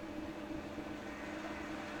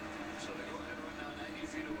 So they go ahead right now, 90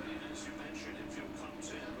 feet away, and as you mentioned, infield comes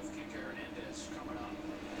in with Kike Hernandez coming up.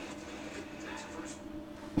 Takes the first.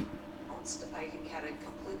 I had a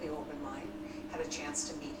completely open mind, had a chance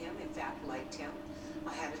to meet him, in fact, liked him.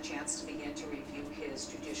 I had a chance to begin to review his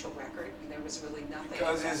judicial record. There was really nothing.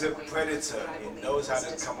 Because he's a predator. that I He believed knows how was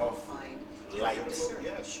to come off disqualifying. light.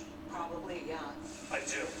 yes, Probably, yeah. I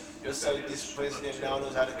do. Just like this president now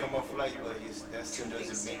knows how to come off light, but that still Two things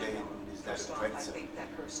doesn't mean stand that out. he's not First a off, I predator. think that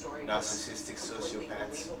her story Narcissistic was completely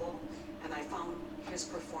sociopaths. believable, and I found his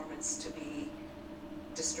performance to be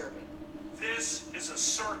disturbing. This is a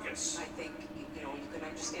circus. I think, you can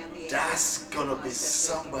understand the. That's gonna be concept that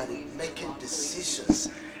somebody he believed making wrongfully. decisions,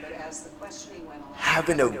 But as the questioning went on,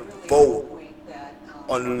 having a it really made vote the point that,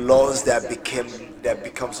 on laws that separation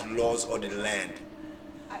becomes of, laws of the land.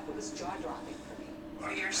 It was jaw-dropping for me.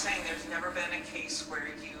 So you're saying there's never been a case where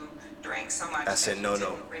you drank so much I said that no, you no.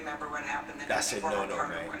 didn't remember what happened the That's night a before no, or no, part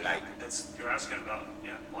of man. what Like, happened? That's, you're asking about,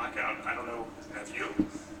 blackout. I don't know, have you?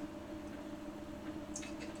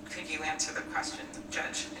 Could you answer the question,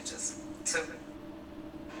 Judge? It just, so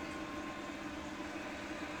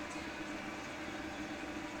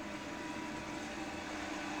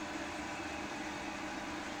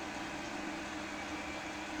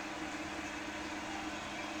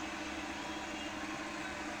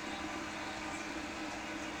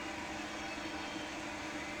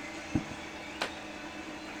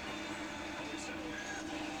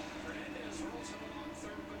Hernandez rolls him along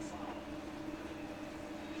third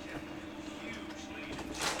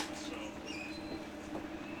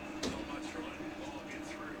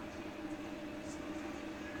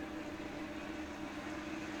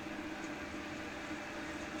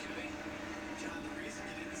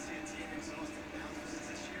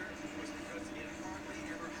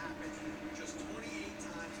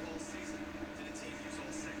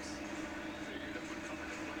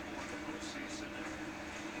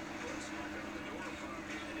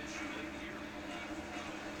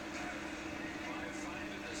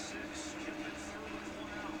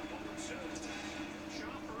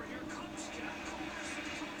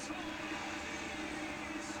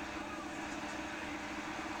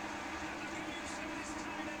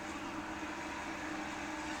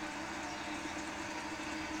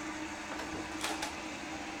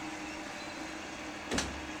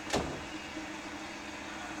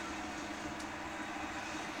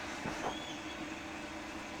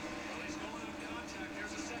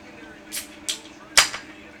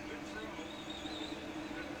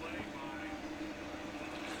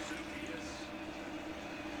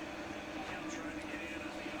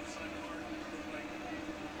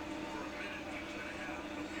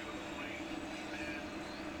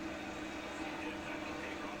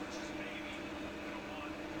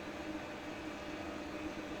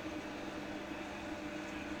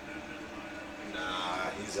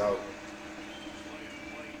out.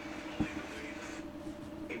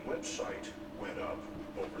 A website went up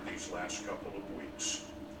over these last couple of weeks,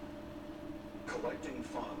 collecting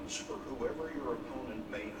funds for whoever your opponent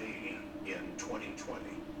may be in 2020.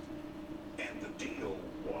 And the deal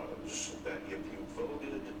was that if you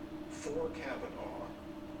voted for Kavanaugh,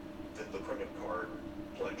 then the credit card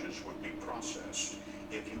pledges would be processed.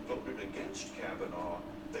 If you voted against Kavanaugh,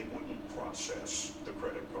 they wouldn't process the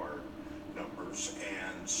credit card numbers,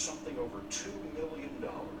 and something over $2 million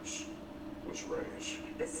was raised.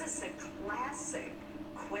 This is a classic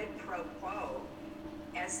quid pro quo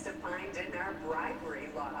as defined in our bribery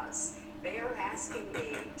laws. They are asking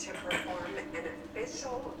me to perform an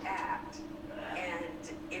official act,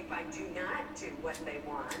 and if I do not do what they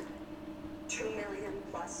want, $2 million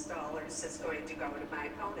plus is going to go to my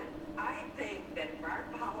opponent. I think that if our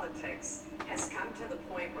politics has come to the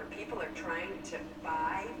point where people are trying to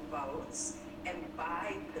buy votes and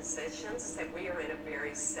buy positions, that we are in a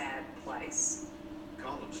very sad place.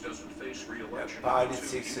 Collins doesn't face re-election.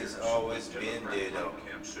 Politics has always been there, though.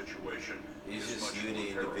 Camp situation It's is just much you, the more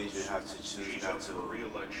individual, perilous. have to choose She's not up for to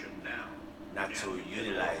re-election now. And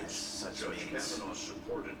utilize such Judge means. Kavanaugh's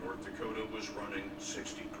support in North Dakota was running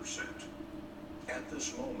 60%. At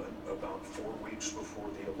this moment, about 4 weeks before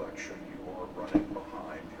the election, you are running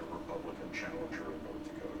behind your Republican challenger in North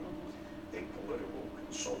Dakota. A political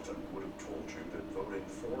consultant would have told you that voting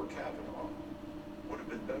for Kavanaugh would have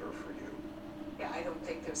been better for you. Yeah, I don't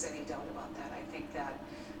think there's any doubt about that. I think that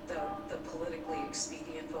the politically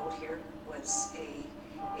expedient vote here was a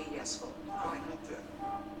yes vote. Why not then?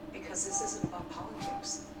 Because this isn't about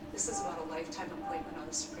politics. This is about a lifetime appointment on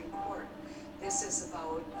the Supreme Court. This is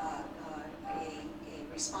about a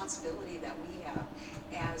responsibility that we have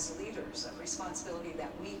as leaders, a responsibility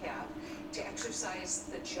that we have to exercise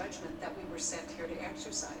the judgment that we were sent here to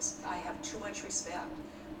exercise. I have too much respect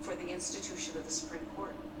for the institution of the Supreme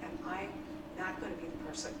Court, and I'm not going to be the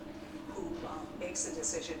person who makes a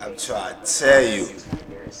decision. I'm based trying on to tell you.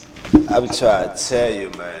 10 years. I'm trying to tell you,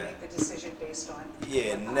 man. Make the decision based on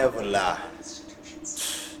Yeah, never lie.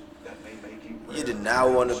 institutions. That may make you You do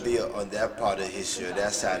not want to be on that part of history, or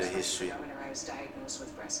that side of history. Governor, I was diagnosed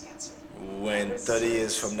with breast cancer. When 30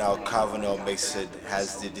 years from now, Kavanaugh makes it,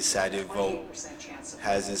 has the deciding vote, 28% chance of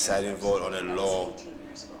has the deciding vote on a That was law 18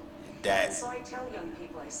 years ago. And that, so I tell young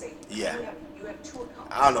people, I say, Yeah. you have two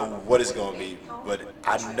accounts. I don't know what it's going to be, but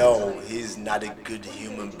I know he's not a good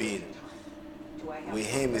human being. With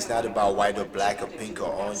him, it's not about white or black or pink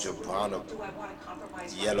or orange or brown or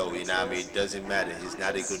yellow, you know what I mean? It doesn't matter. He's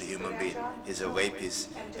not a good human being. He's a rapist.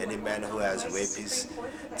 Any man who has rapist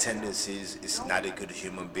tendencies is not a good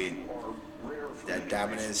human being. That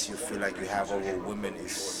dominance you feel like you have over women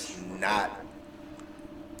is not.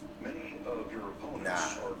 Many of your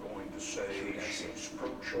opponents Nah. are going to say she's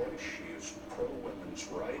pro-choice, she is pro-women's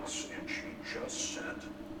rights, and she just sent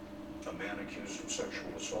a man accused of sexual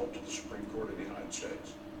assault to the Supreme Court of the United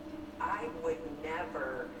States. I would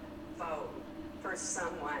never vote for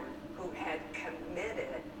someone who had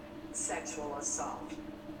committed sexual assault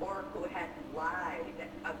or who had lied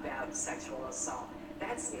about sexual assault.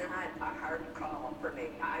 That's not a hard call for me.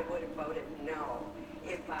 I would have voted no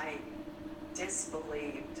if I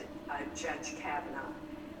disbelieved Judge Kavanaugh.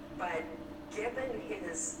 But given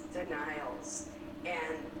his denials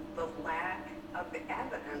and the lack of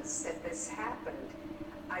evidence that this happened,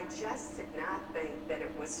 I just did not think that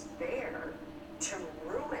it was fair to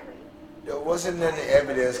ruin. There wasn't any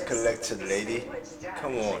evidence collected, lady.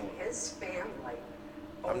 Come on. His family.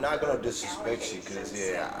 I'm not going to disrespect you because,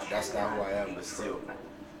 yeah, that's not who I am, but still.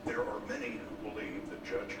 There are many who believe that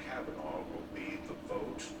Judge Kavanaugh will be the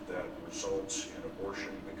vote that results in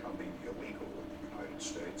abortion becoming illegal in the United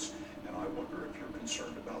States, and I wonder if you're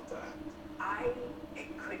concerned about that. I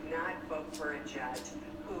could not vote for a judge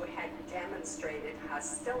who had demonstrated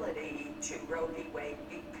hostility to Roe v. Wade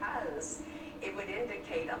because it would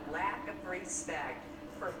indicate a lack of respect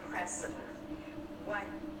for precedent. What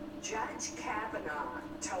Judge Kavanaugh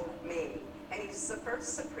told me, and he's the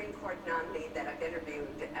first Supreme Court nominee that I've interviewed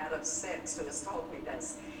out of 6 who has told me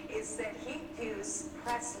this, is that he views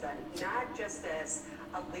precedent not just as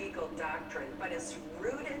a legal doctrine, but as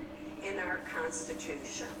rooted in our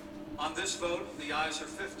Constitution. On this vote, the ayes are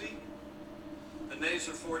 50, the nays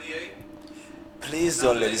are 48. Please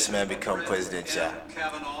don't let this man become president, child.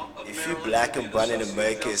 If you're black and brown in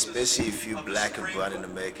America, especially if you're black and brown in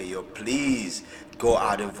America, yo, please go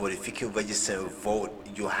out and vote. If you can register and vote,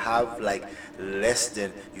 you have less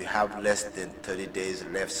than 30 days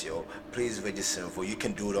left, yo. Please register and vote. You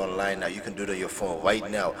can do it online now. You can do it on your phone right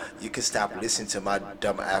now. You can stop listening to my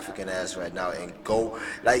dumb African ass right now and go.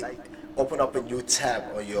 Open up a new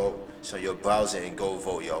tab on your browser and go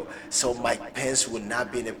vote, yo. So Mike Pence will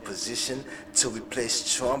not be in a position to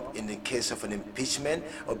replace Trump in the case of an impeachment,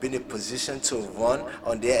 or be in a position to run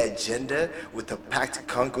on their agenda with a packed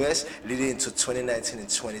Congress leading into 2019 and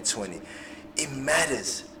 2020. It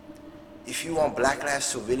matters. If you want Black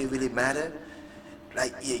lives to really, really matter,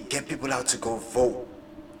 like, yeah, get people out to go vote.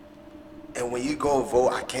 And when you go vote,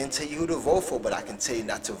 I can't tell you who to vote for, but I can tell you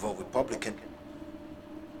not to vote Republican.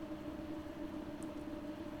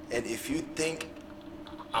 And if you think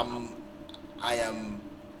I am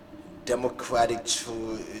Democratic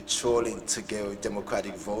trolling to get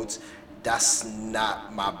Democratic votes, that's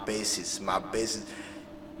not my basis. My basis,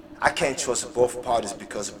 I can't trust both parties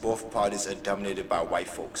because both parties are dominated by white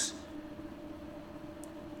folks.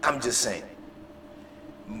 I'm just saying.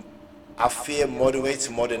 I fear moderates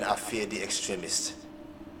more than I fear the extremists.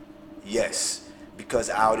 Yes, because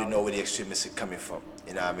I already know where the extremists are coming from.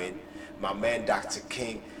 You know what I mean? My man Dr.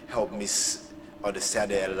 King helped me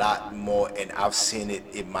understand it a lot more, and I've seen it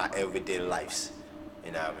in my everyday lives.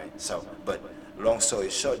 You know what I mean? So, but long story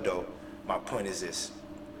short though, my point is this.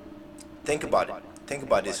 Think about it. Think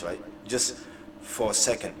about this, right? Just for a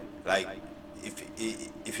second. Like,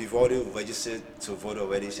 if you've already registered to vote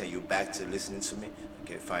already, so you're back to listening to me,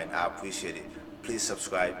 okay, fine, I appreciate it. Please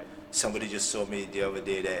subscribe. Somebody just told me the other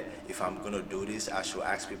day that if I'm gonna do this, I should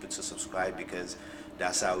ask people to subscribe, because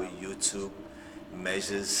that's how YouTube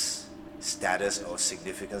measures status or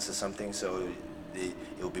significance or something. So it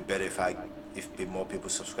would be better if more people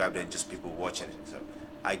subscribe than just people watching it. So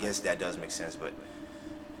I guess that does make sense, but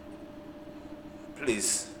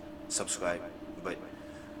please subscribe. But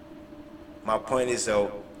my point is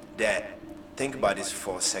though that, think about this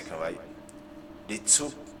for a second, right? The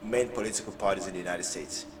two main political parties in the United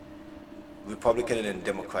States, Republican and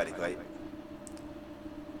Democratic, right?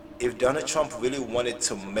 If Donald Trump really wanted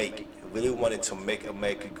to make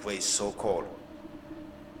America great, so-called,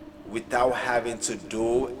 without having to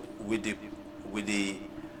do with the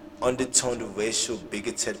undertoned racial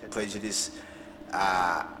bigoted prejudice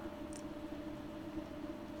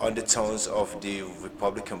undertones of the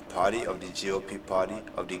Republican Party, of the GOP party,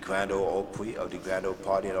 of the Grand Ole Opry, of the Grand Ole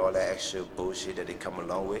Party, and all that extra bullshit that they come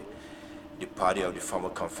along with, the party of the former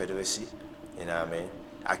Confederacy, you know what I mean?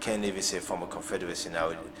 I can't even say former Confederacy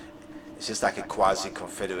now. It's just like a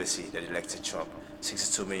quasi-Confederacy that elected Trump,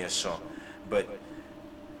 62 million strong. But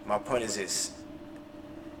my point is this.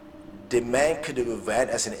 The man could have ran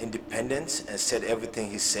as an independent and said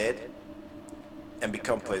everything he said and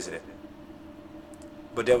become president.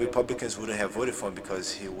 But then Republicans wouldn't have voted for him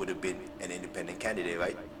because he would have been an independent candidate,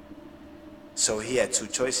 right? So he had two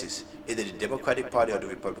choices, either the Democratic Party or the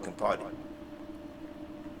Republican Party.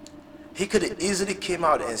 He could have easily came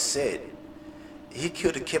out and said, he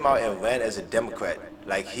could have came out and ran as a Democrat,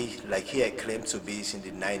 like he had claimed to be in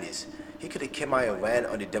the 90s. He could have came out and ran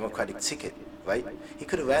on the Democratic ticket, right? He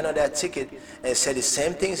could have ran on that ticket and said the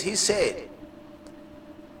same things he said,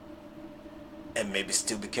 and maybe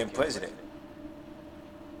still became president.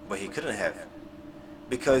 But he couldn't have,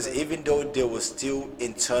 because even though there was still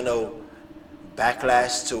internal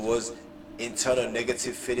backlash towards, internal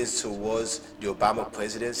negative feelings towards the Obama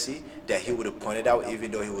presidency that he would have pointed out,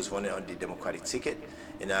 even though he was running on the Democratic ticket,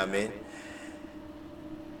 you know what I mean?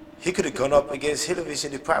 He could have gone up against Hillary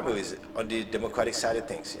in the primaries on the Democratic side of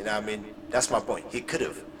things, you know what I mean? That's my point. He could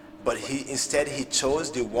have. But instead he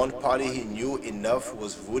chose the one party he knew enough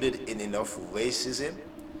was rooted in enough racism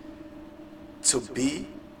to be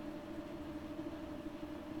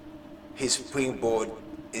his springboard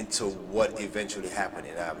into what eventually happened,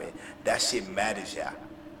 you know what I mean? That shit matters, yeah.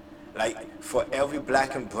 Like, for every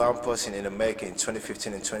black and brown person in America in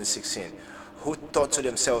 2015 and 2016, who thought to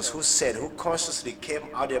themselves, who consciously came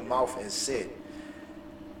out their mouth and said,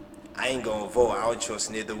 I ain't gonna vote, I don't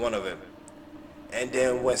trust neither one of them. And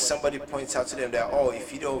then when somebody points out to them that, oh,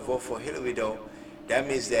 if you don't vote for Hillary though, that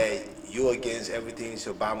means that you're against everything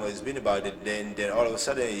Obama has been about it, then all of a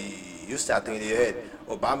sudden you start thinking in your head,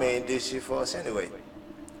 Obama ain't did shit for us anyway.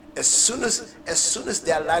 As soon as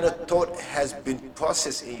that line of thought has been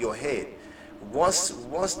processed in your head, once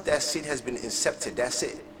that seed has been incepted, that's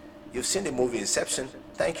it. You've seen the movie Inception.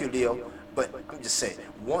 Thank you, Leo. But I'm just saying,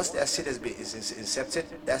 once that seed has been incepted,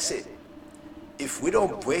 that's it. If we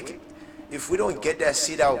don't get that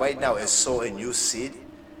seed out right now and sow a new seed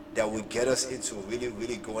that will get us into really,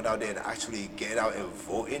 really going out there and actually getting out and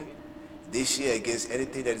voting this year against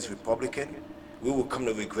anything that is Republican, we will come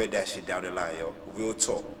to regret that shit down the line, yo. Real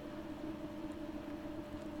talk.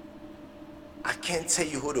 I can't tell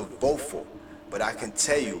you who to vote for, but I can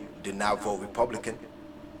tell you, do not vote Republican.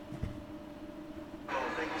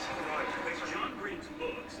 John Green's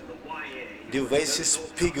books and the why The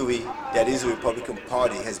racist piggery that is the Republican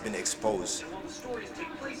Party has been exposed.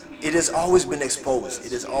 It has always been exposed.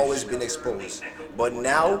 It has always been exposed. But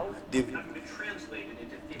now the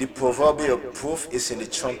proverbial proof is in the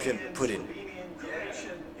Trumpian pudding.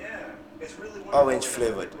 Orange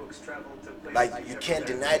flavored. Like, you can't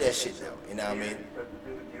deny that shit now, you know what I mean?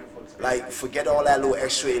 Like, forget all that little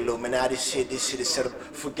extra Illuminati shit, this shit is set up.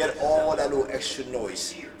 Forget all that little extra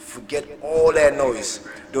noise. Forget all that noise.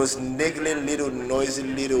 Those niggling little, noisy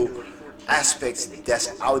little aspects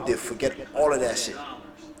that's out there. Forget all of that shit.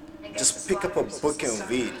 Just pick up a book and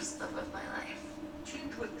read.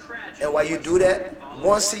 And while you do that,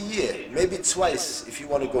 once a year, maybe twice, if you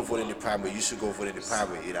want to go vote in the primary, you should go vote in the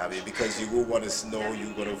primary, you know what I mean? Because you will want to know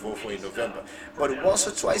you're going to vote for in November. But once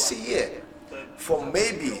or twice a year, for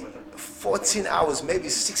maybe 14 hours, maybe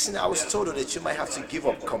 16 hours total that you might have to give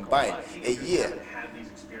up combined a year.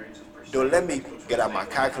 Don't let me get out my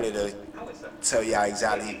calculator, tell you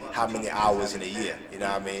exactly how many hours in a year, you know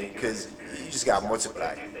what I mean? Because you just got to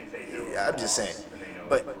multiply. I'm just saying.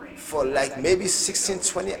 But for like maybe 16,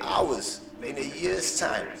 20 hours in a year's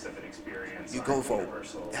time, you go vote.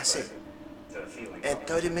 That's it. And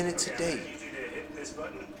 30 minutes a day,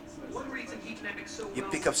 you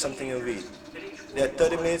pick up something and read. That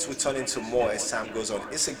 30 minutes will turn into more as time goes on.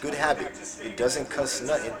 It's a good habit. It doesn't cost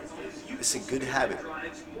nothing. It's a good habit.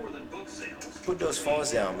 Put those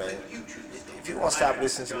phones down, man. If you want to stop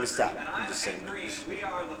listening to me, stop. I'm just saying. We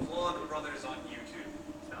are the Vlog Brothers on YouTube.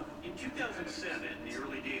 In 2007, the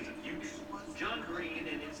early days of YouTube, John Green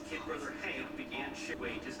and his kid brother Hank began a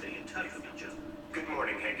way to stay in touch with each other. Good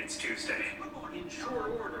morning, Hank. It's Tuesday. In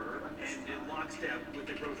short order, and in lockstep with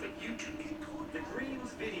the growth of YouTube, the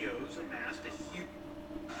Greens' videos amassed a huge...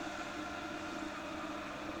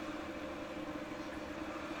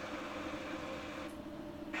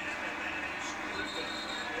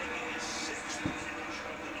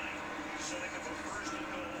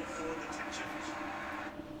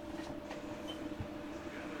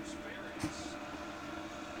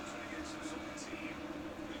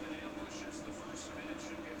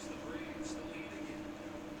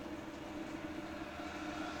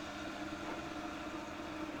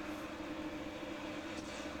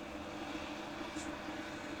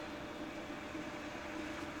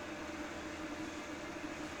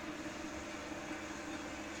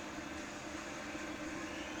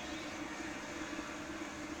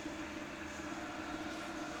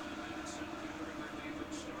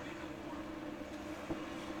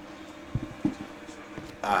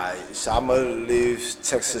 So I'm gonna leave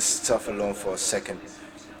Texas stuff alone for a second.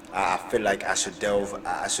 I feel like I should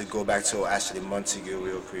go back to Ashley Montague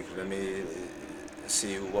real quick. Let me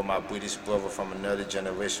see what my British brother from another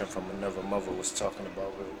generation, from another mother was talking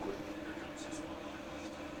about real quick.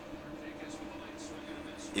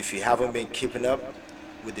 If you haven't been keeping up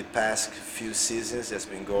with the past few seasons that's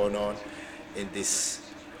been going on in this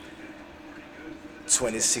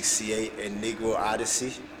 2068 and Negro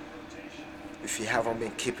Odyssey, if you haven't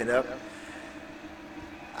been keeping up,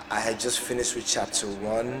 I had just finished with chapter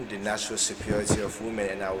 1, the natural superiority of women,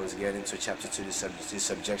 and I was getting to chapter 2, the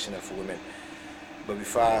subjection of women. But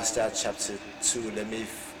before I start chapter 2, let me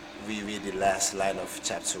reread the last line of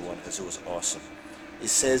chapter 1 because it was awesome. It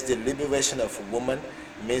says, the liberation of a woman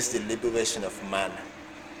means the liberation of man.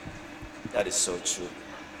 That is so true.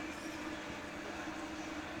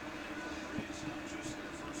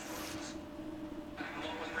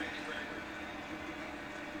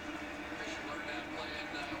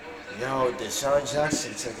 Yo, Deshaun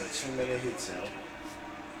Jackson taking 2-minute hits out.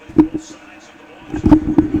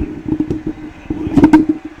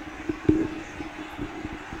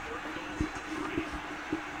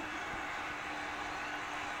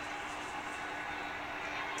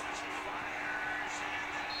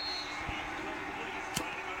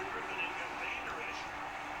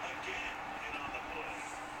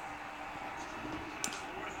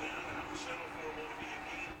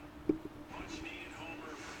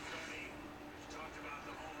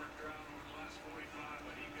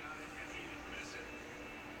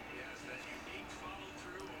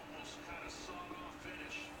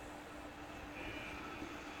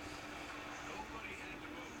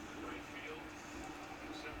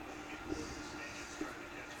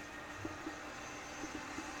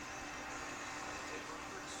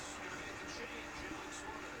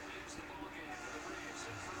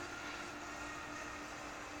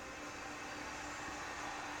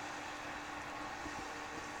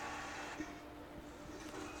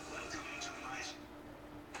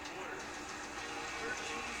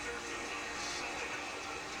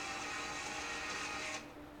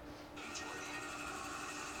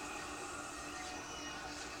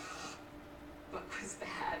 was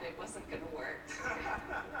bad. It wasn't going to work.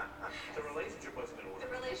 The relationship wasn't going to work.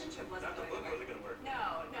 The relationship wasn't Not the going book to work. wasn't going to work.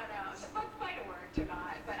 No. The book might have worked or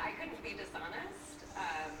not, but I couldn't be dishonest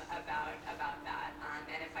about that.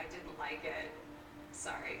 And if I didn't like it,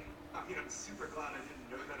 sorry. I mean, I'm super glad I didn't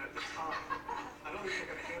know that at the time. I don't think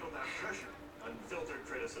I can handle that pressure. Unfiltered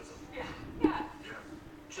criticism. Yeah.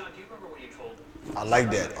 John, do you remember when you told I like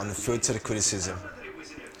that, unfiltered criticism.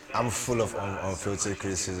 I'm full of unfiltered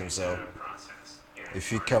criticism, so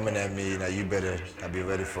if you're coming at me, you better be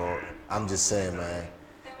ready for it. I'm just saying, man,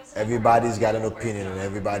 everybody's got an opinion and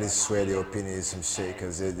everybody swear their opinion is some shit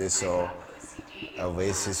because they saw a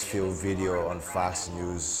racist filled video on Fox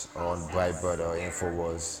News or on Breitbart or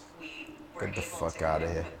InfoWars. Get the fuck out of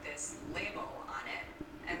here. Put this label on it,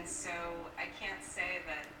 and so I can't say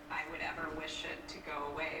that I would ever wish it to go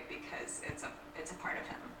away because it's a part of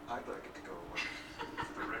him. I'd like it to go away,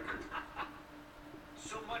 for the record.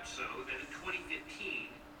 So much so that in 2015,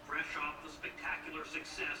 fresh off the spectacular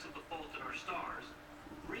success of The Fault in Our Stars,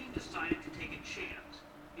 Green decided to take a chance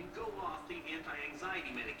and go off the anti-anxiety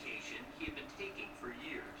medication he had been taking for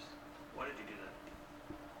years. Why did you do that?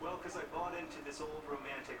 Well, because I bought into this old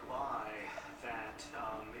romantic lie that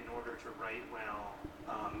in order to write well,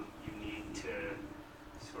 you need to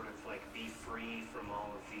sort of like be free from all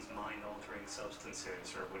of these mind-altering substances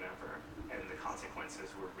or whatever. And the consequences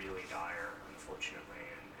were really dire, unfortunately,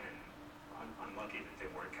 and I'm unlucky that they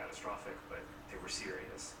weren't catastrophic, but they were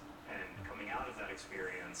serious. And coming out of that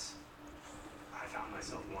experience, I found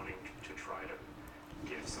myself wanting to try to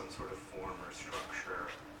give some sort of form or structure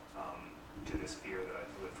to this fear that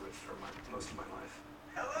I've lived with for most of my life.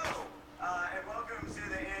 Hello, and welcome to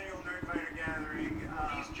the annual Nerdfighter Gathering.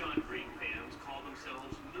 These John Green fans call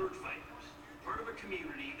themselves Nerdfighters, part of a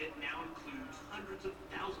community that now includes hundreds of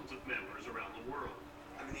thousands of members around the world.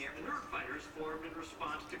 The Nerdfighters formed in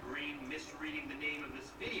response to Green misreading the name of this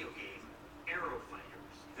video game, Arrow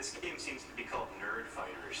Fighters. This game seems to be called Nerd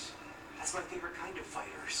Fighters. That's my favorite kind of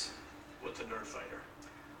fighters. What's a nerd fighter?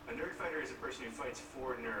 A nerd fighter is a person who fights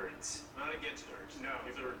for nerds. Not against nerds. No.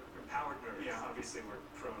 If they're empowered nerds. Yeah, obviously we're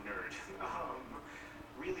pro-nerd.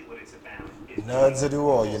 Really what it's about is... Nerds of the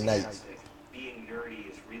world unite. Being nerdy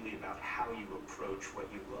is really about how you approach what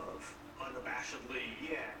you love. Unabashedly.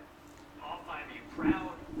 Yeah. All five of you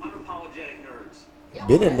proud, unapologetic nerds.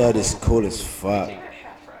 Being a nerd is cool as fuck.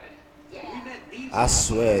 We met these I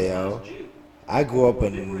swear, yo. I grew up a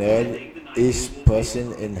nerd-ish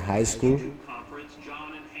person in high school.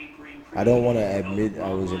 I don't want to admit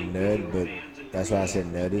I was a nerd, but that's why I said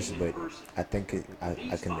nerdish, but I think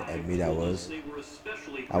I can admit I was.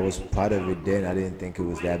 I was part of it then. I didn't think it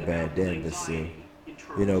was that bad then, but still.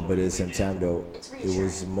 You know, but at the same time though, it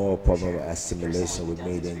was more a problem of assimilation with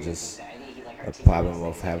me than just a problem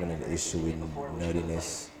of having an issue with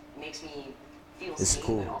nerdiness. It's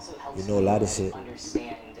cool. You know a lot of shit.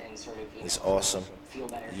 It's awesome.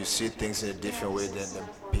 You see things in a different way than the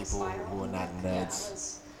people who are not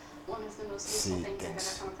nerds. One of the most See useful things I've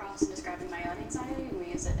things. ever come across in describing my own anxiety. We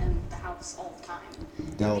use it in the house all the time.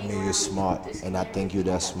 That don't mean you're smart, and I think you're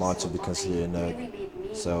that smart to be considered a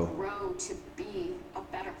nerd. So, Grow to be a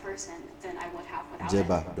better person than I would have without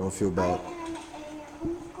Jeba, don't feel bad.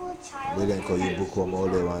 They didn't call you bookworm all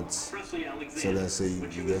they want. So then say you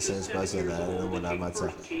get sense person, I don't know what that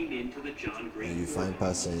matter. And you find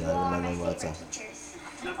person, I don't know matter.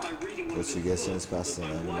 But you get sense person,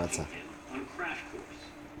 I don't matter.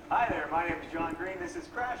 Hi there, my name is John Green. This is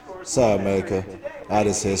Crash Course. Sorry, America. I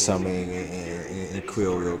just said something in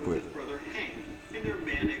Creole real quick.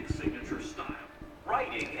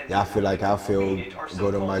 Yeah, I feel like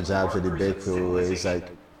go to my job to the bakery where it's like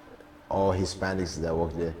all Hispanics that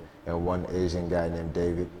work there and one Asian guy named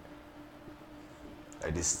David.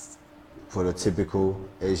 Like this prototypical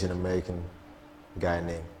Asian American guy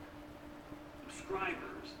name. Subscribers,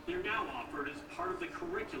 they're now offered as part of the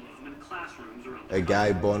curriculum in classrooms around A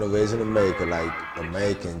guy born and raised in America, like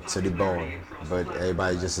American to the bone, but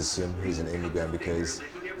everybody just assume he's an immigrant because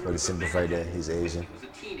for the simple fact that he's Asian. was a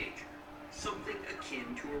teenager, something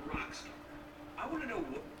akin to a rock star. I want to know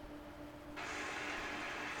what...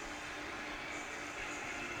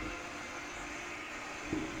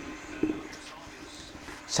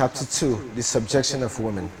 Chapter 2, the subjection of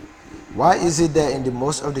women. Why is it that in the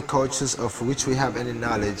most of the cultures of which we have any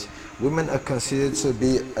knowledge, women are considered to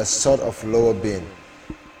be a sort of lower being?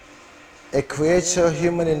 A creature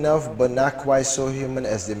human enough but not quite so human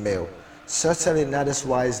as the male. Certainly not as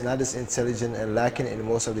wise, not as intelligent, and lacking in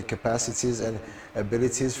most of the capacities and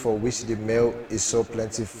abilities for which the male is so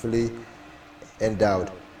plentifully endowed.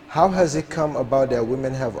 How has it come about that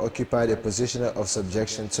women have occupied a position of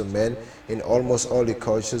subjection to men in almost all the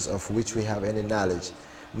cultures of which we have any knowledge?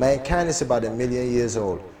 Mankind is about 1,000,000 years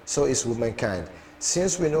old, so is womankind.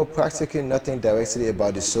 Since we know practically nothing directly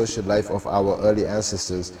about the social life of our early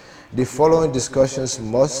ancestors, the following discussions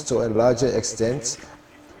must, to a larger extent,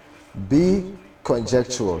 be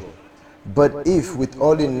conjectural. But if, with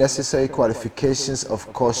all the necessary qualifications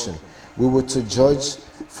of caution, we were to judge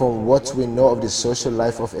from what we know of the social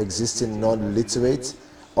life of existing non-literate,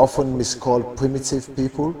 often miscalled primitive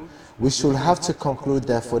people, we should have to conclude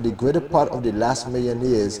that for the greater part of the last 1,000,000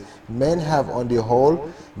 years, men have on the whole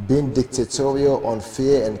been dictatorial,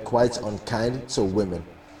 unfair, and quite unkind to women.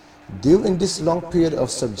 During this long period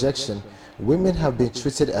of subjection, women have been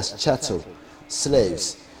treated as chattel,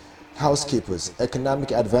 slaves, housekeepers,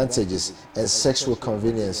 economic advantages, and sexual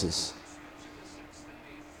conveniences.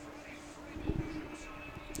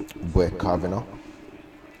 Brett Kavanaugh.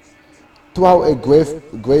 Throughout a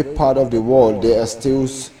great part of the world, they are still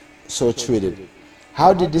so treated.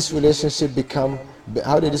 How did this relationship between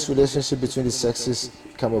the sexes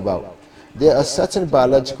come about? There are certain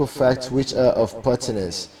biological facts which are of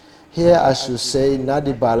pertinence. Here I should say not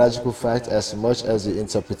the biological fact as much as the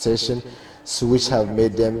interpretation which have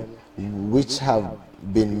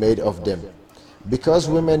been made of them. Because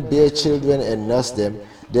women bear children and nurse them,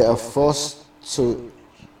 they are forced to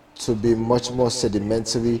be much more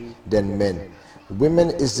sedimentary than men.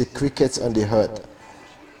 Women is the cricket on the hearth.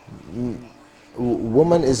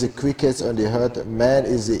 Woman is the cricket on the hearth, man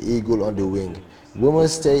is the eagle on the wing. Women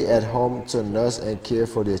stay at home to nurse and care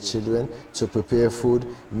for their children, to prepare food.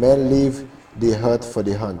 Men leave the hearth for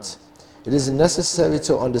the hunt. It is necessary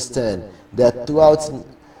to understand that throughout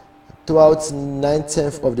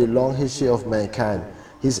 9/10 of the long history of mankind,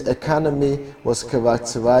 his economy was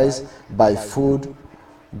characterized by food,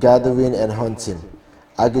 gathering, and hunting.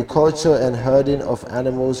 Agriculture and herding of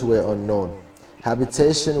animals were unknown.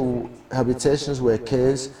 Habitations were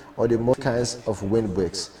caves or the most kinds of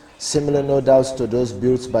windbreaks, similar no doubt to those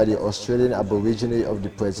built by the Australian Aborigine of the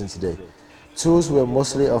present day. Tools were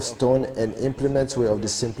mostly of stone and implements were of the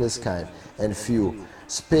simplest kind and few.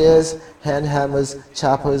 Spears, hand hammers,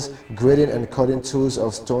 choppers, grading and cutting tools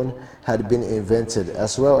of stone had been invented,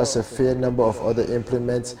 as well as a fair number of other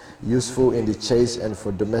implements useful in the chase and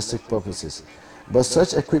for domestic purposes. But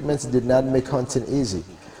such equipment did not make hunting easy.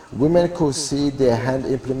 Women could use their hand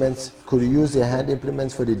implements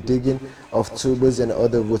for the digging of tubers and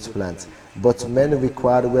other root plants, but men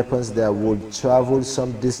required weapons that would travel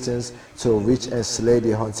some distance to reach and slay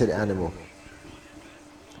the hunted animal.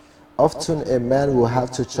 Often a man will have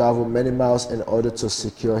to travel many miles in order to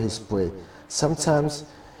secure his prey. Sometimes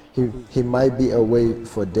he might be away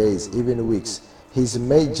for days, even weeks. His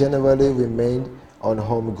mate generally remained on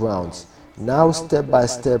home grounds. Now, step by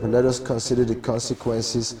step, let us consider the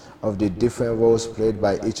consequences of the different roles played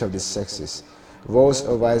by each of the sexes. Roles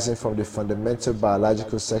arising from the fundamental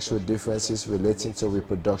biological sexual differences relating to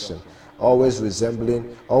reproduction, always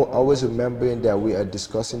remembering that we are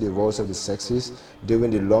discussing the roles of the sexes during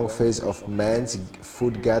the long phase of man's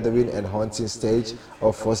food gathering and hunting stage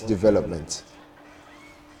of first development.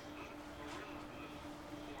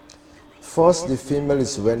 First, the female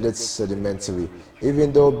is rendered sedimentary,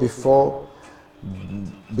 even though before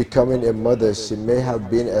becoming a mother she may have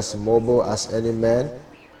been as mobile as any man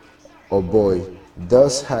or boy.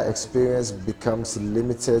 Thus, her experience becomes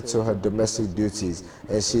limited to her domestic duties,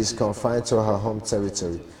 and she is confined to her home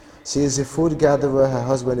territory. She is a food gatherer, her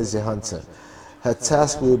husband is a hunter. Her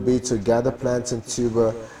task will be to gather plants and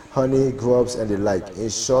tuber, honey, grubs, and the like. In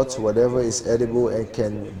short, whatever is edible and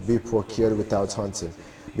can be procured without hunting.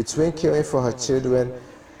 Between caring for her children,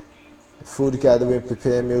 food gathering,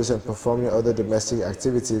 preparing meals, and performing other domestic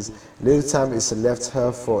activities, little time is left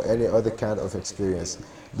her for any other kind of experience.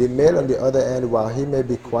 The male, on the other hand, while he may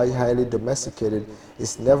be quite highly domesticated,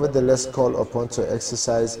 is nevertheless called upon to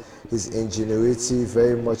exercise his ingenuity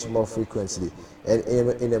very much more frequently, and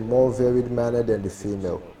in a more varied manner than the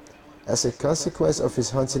female. As a consequence of his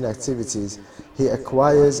hunting activities, he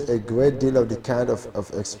acquires a great deal of the kind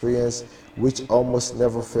of experience which almost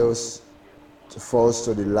never falls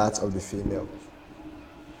to the lot of the female.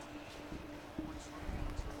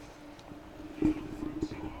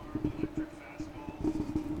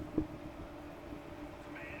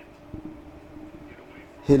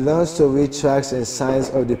 He learns to read tracks and signs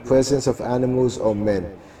of the presence of animals or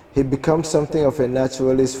men. He becomes something of a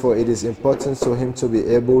naturalist, for it is important to him to be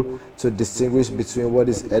able to distinguish between what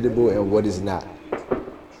is edible and what is not.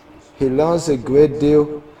 He learns a great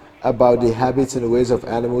deal about the habits and ways of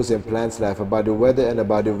animals and plants life, about the weather, and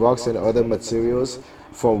about the rocks and other materials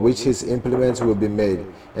from which his implements will be made,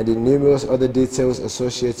 and the numerous other details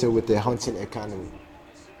associated with the hunting economy.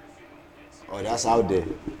 Oh, that's out there.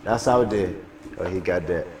 That's out there. Oh, he got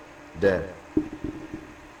that. Damn.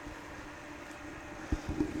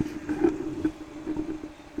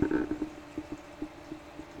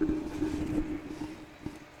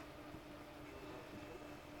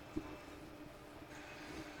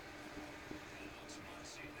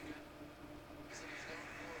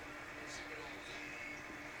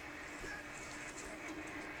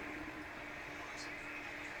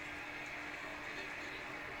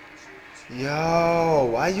 Yo,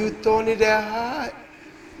 why you throwing it that hot?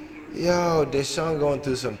 Yo, Deshaun going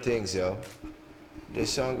through some things, yo.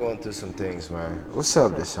 Deshaun going through some things, man. What's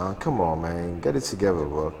up, Deshaun? Come on, man. Get it together,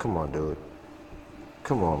 bro. Come on, dude.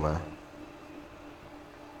 Come on, man.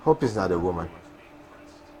 Hope it's not a woman.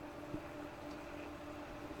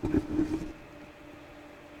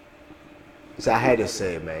 So I had to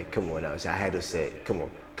say it, man. Come on now. So I had to say it. Come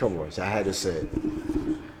on. Come on. So I had to say it.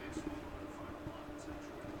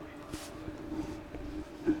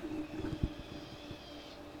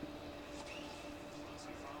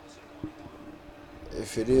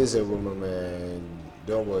 If it is a woman, man,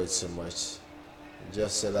 don't worry too much.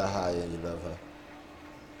 Just tell her hi and you love her.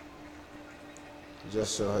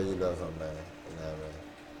 Just show her you love her, man. You know what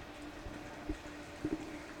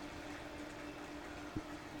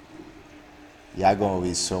I mean? Y'all gonna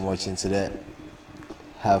read so much into that.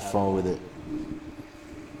 Have fun with it.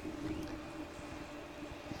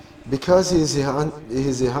 Because he's a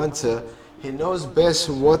hunter, he knows best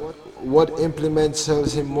what implement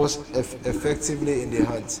serves him most effectively in the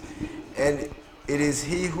hunt. And it is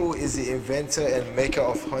he who is the inventor and maker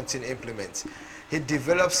of hunting implements. He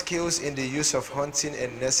develops skills in the use of hunting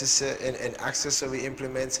and necessary and accessory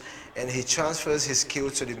implements, and he transfers his skill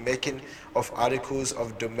to the making of articles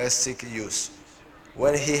of domestic use.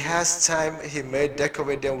 When he has time, he may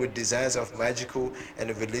decorate them with designs of magical and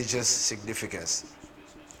religious significance.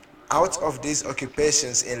 Out of these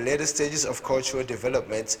occupations in later stages of cultural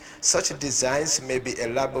development, such designs may be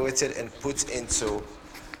elaborated and put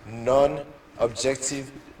non-objective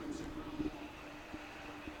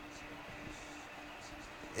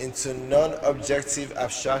into non-objective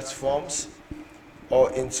abstract forms or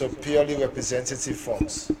into purely representative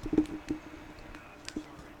forms.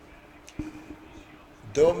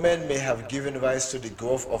 Though men may have given rise to the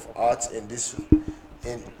growth of art in this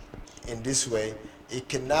way, it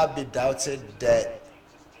cannot be doubted that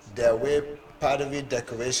their way pottery,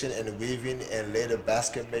 decoration, and weaving, and later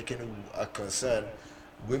basket making are concerned,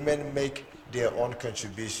 women make their own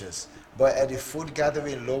contributions. But at the food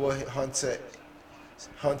gathering lower hunter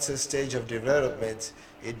stage of development,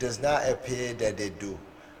 it does not appear that they do.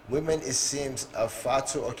 Women, it seems, are far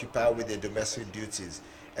too occupied with their domestic duties.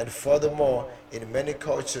 And furthermore, in many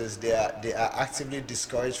cultures, they are actively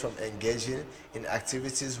discouraged from engaging in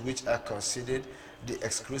activities which are considered the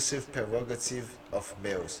exclusive prerogative of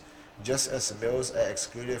males, just as males are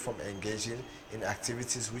excluded from engaging in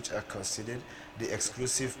activities which are considered the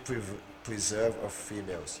exclusive preserve of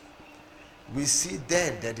females. We see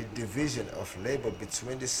then that the division of labor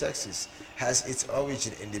between the sexes has its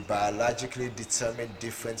origin in the biologically determined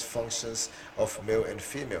different functions of male and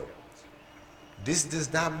female. This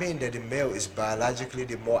does not mean that the male is biologically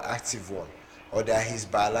the more active one, or that he is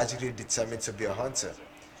biologically determined to be a hunter.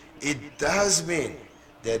 It does mean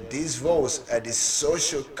that these roles are the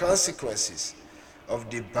social consequences of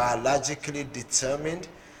the biologically determined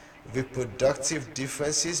reproductive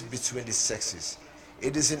differences between the sexes.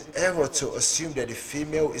 It is an error to assume that the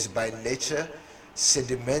female is by nature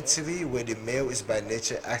sedimentary, where the male is by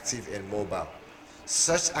nature active and mobile.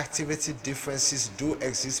 Such activity differences do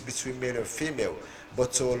exist between male and female,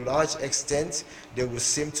 but to a large extent, there will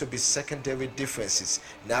seem to be secondary differences,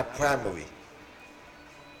 not primary.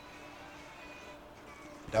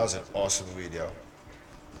 That was an awesome video.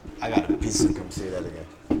 I got a piece to come say that again.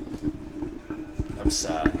 I'm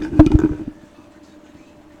sorry.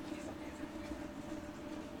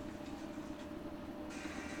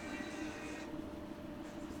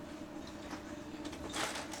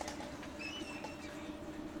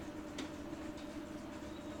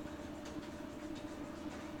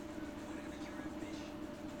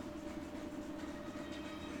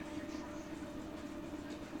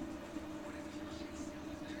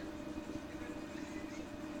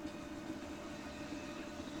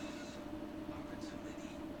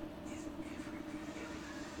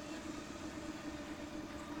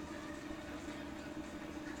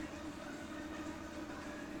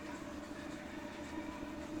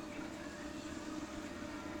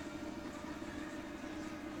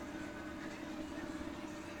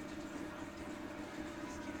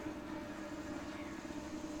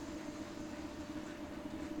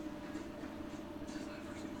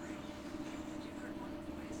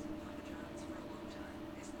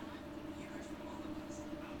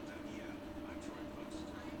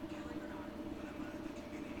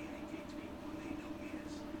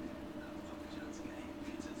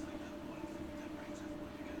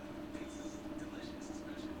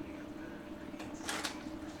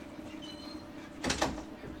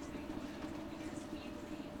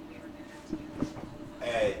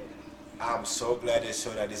 so glad they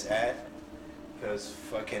showed that this ad, because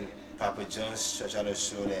fucking Papa John's trying to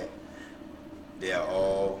show that they are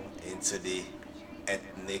all into the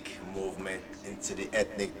ethnic movement, into the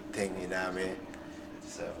ethnic thing, you know what I mean?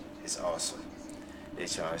 So it's awesome. They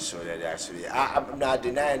trying to show that they actually. I'm not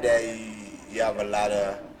denying that you have a lot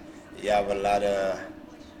of, you have a lot of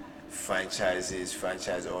franchise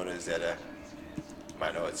owners that are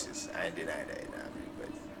minorities. I ain't denying that, you know what I mean?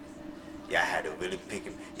 But yeah, I had to really pick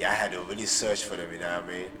them. Yeah, I had to really search for them, you know what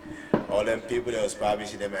I mean? All them people that was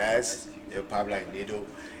publishing them ads, they were probably like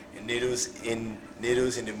needles in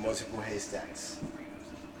the multiple haystacks.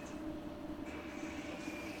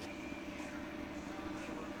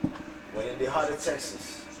 But in the heart of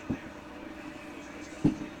Texas.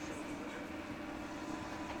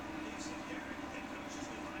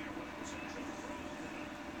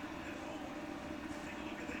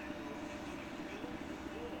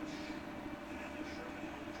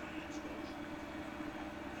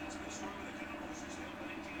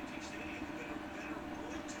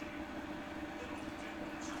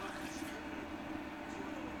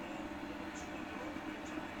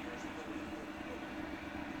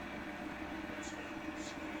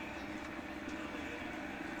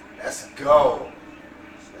 Let's go.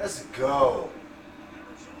 Let's go.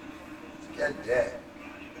 Get that.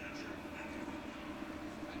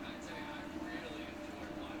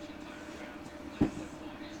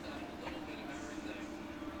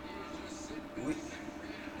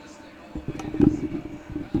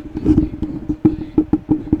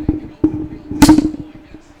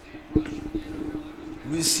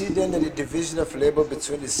 We see then that the division of labor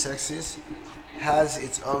between the sexes has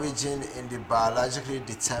its origin in the biologically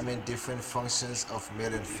determined different functions of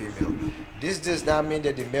male and female. This does not mean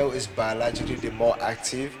that the male is biologically the more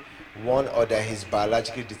active one or that he's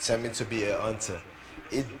biologically determined to be a hunter.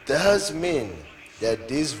 It does mean that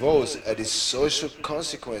these roles are the social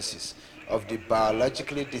consequences of the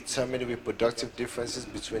biologically determined reproductive differences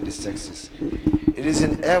between the sexes. It is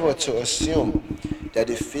an error to assume that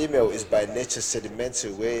the female is by nature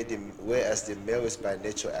sedimentary, whereas the male is by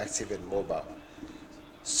nature active and mobile.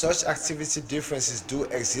 Such activity differences do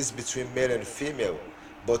exist between male and female,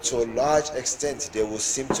 but to a large extent they will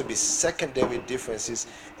seem to be secondary differences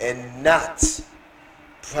and not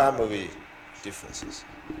primary differences.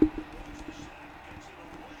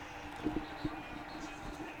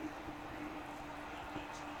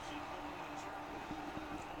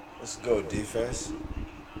 Let's go, defense.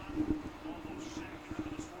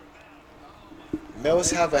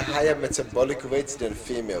 Males have a higher metabolic rate than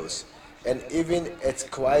females, and even at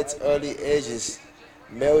quite early ages,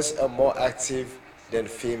 males are more active than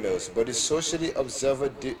females. But the socially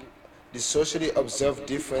observed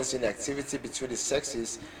difference in activity between the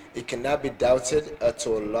sexes, it cannot be doubted, are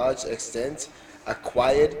to a large extent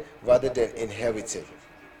acquired rather than inherited.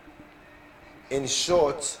 In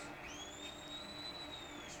short,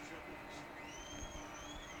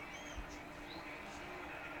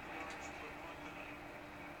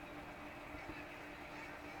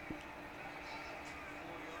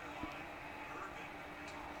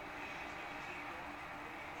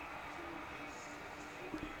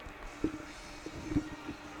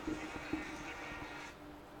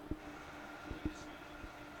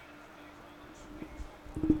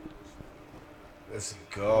 let's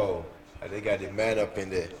go. They got the man up in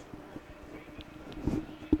there.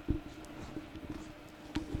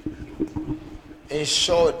 In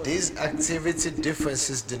short, these activity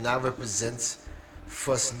differences do not represent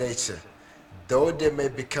first nature, though they may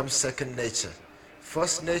become second nature.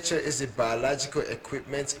 First nature is the biological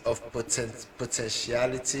equipment of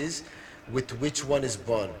potentialities with which one is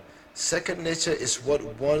born. Second nature is what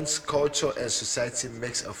one's culture and society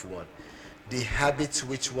makes of one, the habits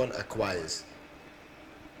which one acquires.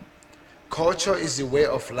 Culture is the way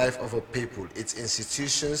of life of a people, its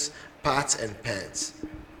institutions, parts and pants.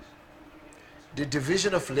 The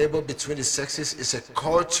division of labor between the sexes is a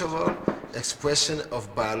cultural expression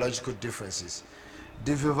of biological differences.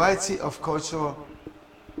 The variety of cultural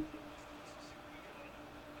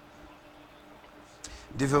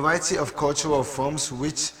forms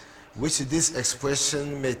which this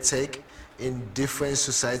expression may take in different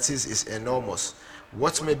societies is enormous.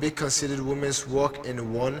 What may be considered women's work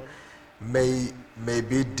in one may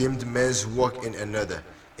be deemed men's work in another.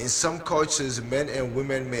 In some cultures, men and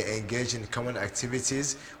women may engage in common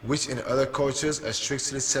activities, which in other cultures are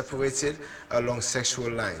strictly separated along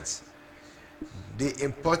sexual lines. The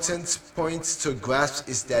important point to grasp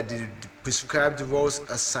is that the prescribed roles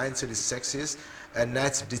assigned to the sexes are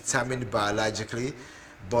not determined biologically,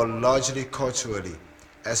 but largely culturally,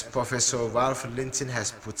 as Professor Ralph Linton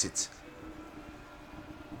has put it.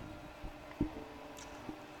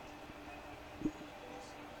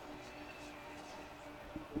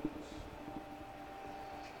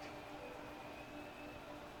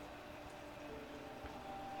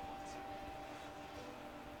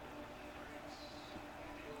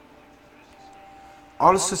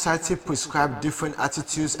 All society prescribe different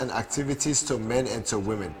attitudes and activities to men and to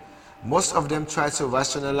women. Most of them try to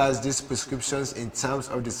rationalize these prescriptions in terms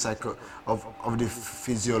of the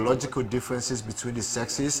physiological differences between the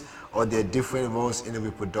sexes or their different roles in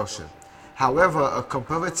reproduction. However, a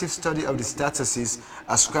comparative study of the statuses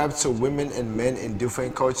ascribed to women and men in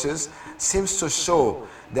different cultures seems to show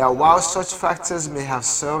that while such factors may have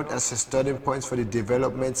served as a starting point for the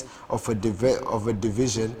development of a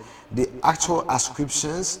division, the actual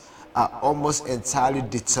ascriptions are almost entirely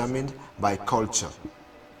determined by culture.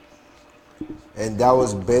 And that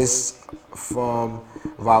was based from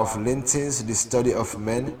Ralph Linton's The Study of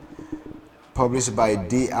Men, published by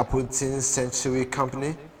D. Appleton's Century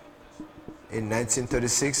Company in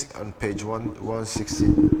 1936 on page 160.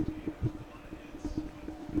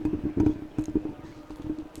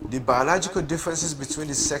 The biological differences between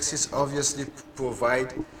the sexes obviously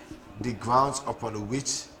provide the grounds upon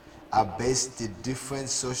which are based the different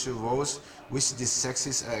social roles which the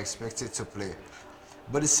sexes are expected to play.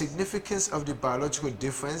 But the significance of the biological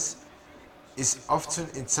difference is often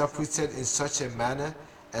interpreted in such a manner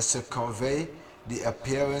as to convey the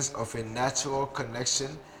appearance of a natural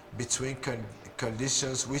connection between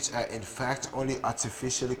conditions which are in fact only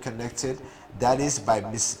artificially connected, that is, by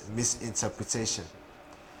misinterpretation.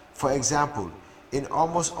 For example, in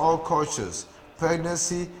almost all cultures,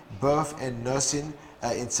 pregnancy, birth, and nursing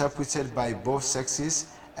are interpreted by both sexes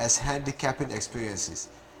as handicapping experiences.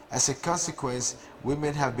 As a consequence,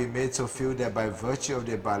 women have been made to feel that by virtue of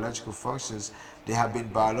their biological functions, they have been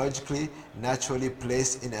biologically, naturally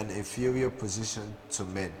placed in an inferior position to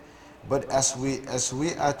men. But as we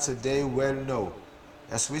today well know,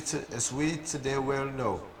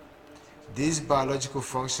 these biological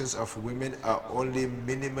functions of women are only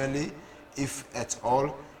minimally, if at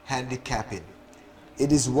all, handicapping.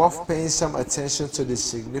 It is worth paying some attention to the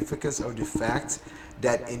significance of the fact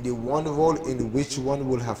that in the one role in which one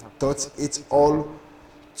would have thought it all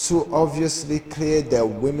too obviously clear that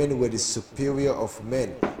women were the superior of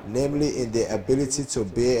men, namely in their ability to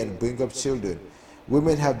bear and bring up children,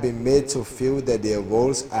 women have been made to feel that their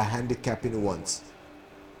roles are handicapping ones.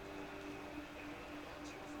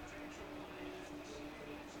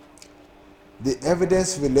 The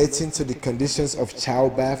evidence relating to the conditions of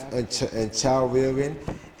childbirth and child rearing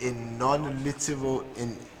in non-literate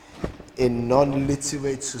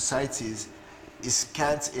societies is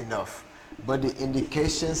scant enough, but the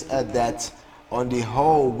indications are that, on the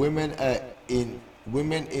whole, women in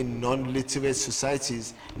non-literate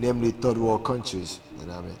societies, namely third world countries,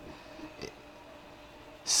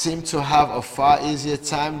 seem to have a far easier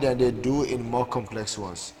time than they do in more complex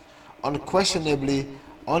ones. Unquestionably,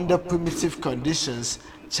 under primitive conditions,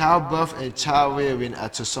 childbirth and child rearing are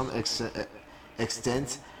to some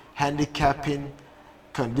extent handicapping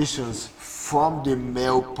conditions from the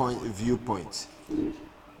male viewpoint.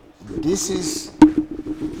 This is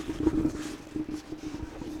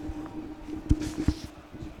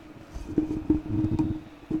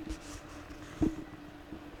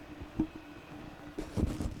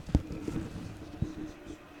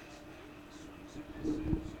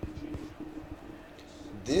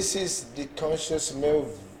the conscious male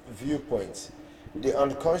viewpoint. The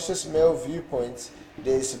unconscious male viewpoint,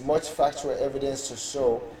 there is much factual evidence to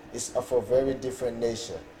show, is of a very different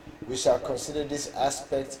nature. We shall consider this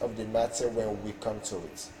aspect of the matter when we come to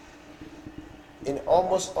it. In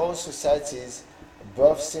almost all societies,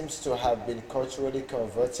 birth seems to have been culturally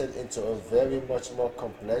converted into a very much more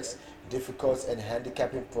complex, difficult, and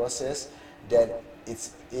handicapping process than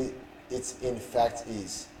it in fact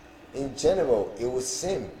is. In general, it would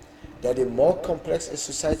seem that the more complex a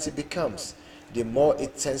society becomes, the more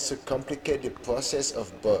it tends to complicate the process of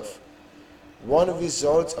birth. One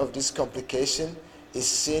result of this complication is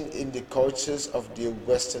seen in the cultures of the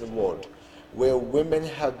Western world, where women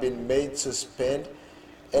have been made to spend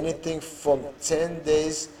anything from 10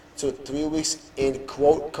 days to 3 weeks in,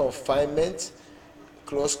 quote, confinement,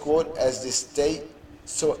 close quote, as the state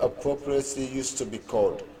so appropriately used to be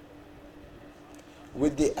called.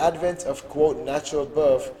 With the advent of, quote, natural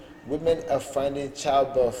birth, women are finding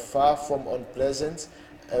childbirth far from unpleasant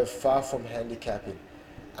and far from handicapping.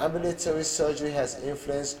 Ambulatory surgery has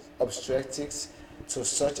influenced obstetrics to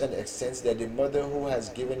such an extent that the mother who has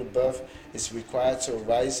given birth is required to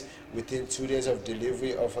rise within 2 days of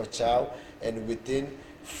delivery of her child and within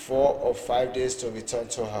 4 or 5 days to return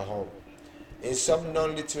to her home. In some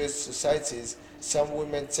non-literate societies, some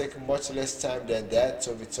women take much less time than that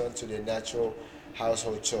to return to their natural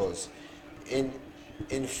household chores.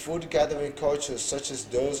 In food-gathering cultures such as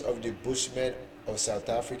those of the Bushmen of South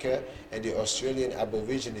Africa and the Australian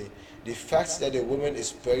Aborigine, the fact that a woman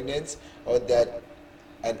is pregnant or that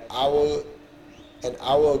an hour an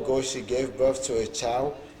hour ago she gave birth to a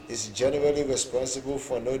child, is generally responsible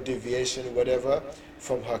for no deviation whatever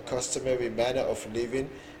from her customary manner of living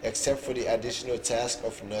except for the additional task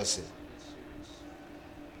of nursing.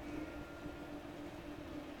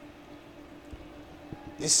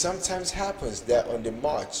 It sometimes happens that on the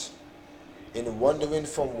march, in wandering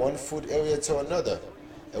from one food area to another,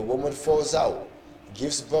 a woman falls out,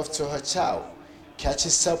 gives birth to her child,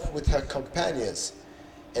 catches up with her companions,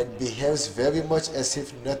 and behaves very much as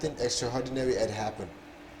if nothing extraordinary had happened.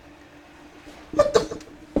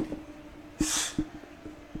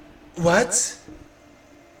 What?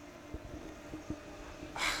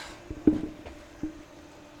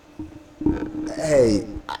 Hey,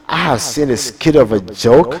 I have seen a skit of a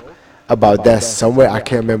joke about that somewhere. I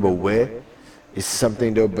can't remember where. It's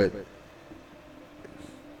something though, but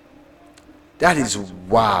that is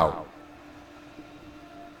wow.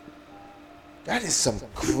 That is some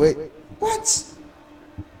great. What?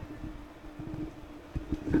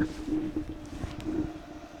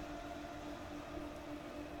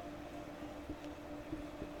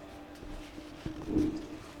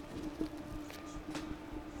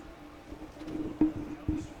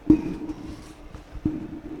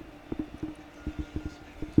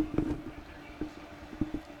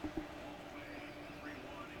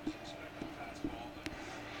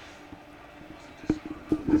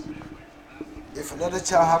 If another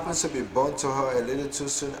child happens to be born to her a little too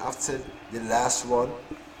soon after the last one,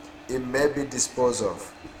 it may be disposed of.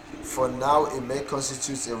 For now, it may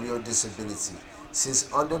constitute a real disability,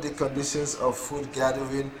 since under the conditions of food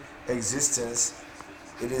gathering existence,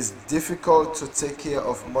 it is difficult to take care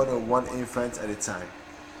of more than one infant at a time.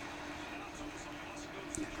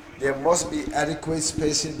 There must be adequate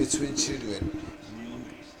spacing between children,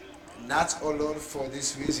 not alone for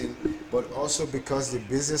this reason, but also because the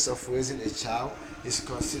business of raising a child is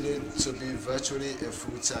considered to be virtually a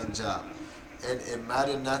full-time job and a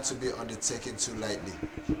matter not to be undertaken too lightly.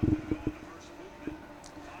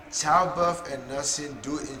 Childbirth and nursing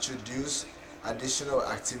do introduce additional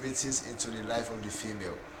activities into the life of the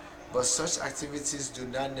female, but such activities do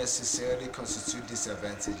not necessarily constitute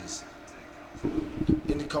disadvantages.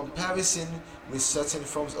 In comparison with certain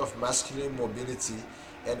forms of masculine mobility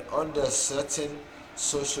and under certain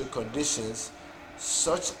social conditions,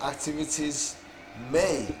 such activities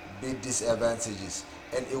may be disadvantages,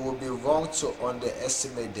 and it would be wrong to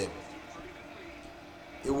underestimate them.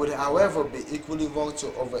 It would, however, be equally wrong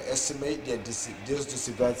to overestimate those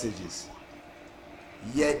disadvantages.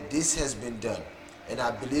 Yet this has been done, and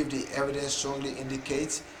I believe the evidence strongly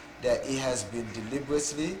indicates that it has been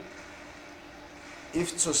deliberately,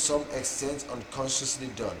 if to some extent unconsciously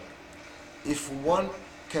done. If one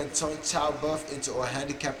can turn childbirth into a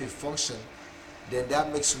handicapping function, then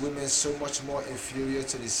that makes women so much more inferior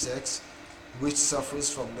to the sex which suffers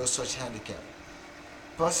from no such handicap.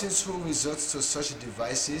 Persons who resort to such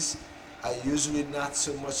devices are usually not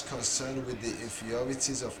so much concerned with the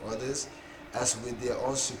inferiorities of others as with their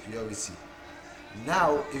own superiority.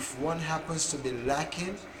 Now, if one happens to be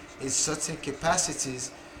lacking in certain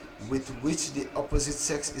capacities with which the opposite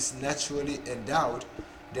sex is naturally endowed,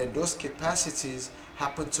 then those capacities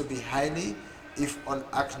happen to be highly, if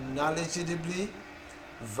unacknowledgeably,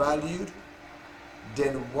 valued,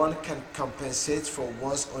 then one can compensate for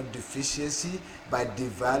one's own deficiency by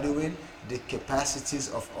devaluing the capacities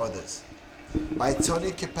of others. By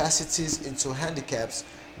turning capacities into handicaps,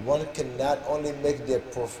 one can not only make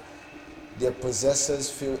their possessors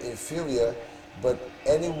feel inferior, but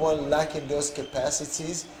anyone lacking those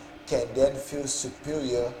capacities can then feel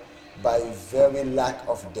superior by very lack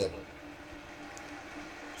of them.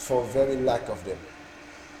 For very lack of them.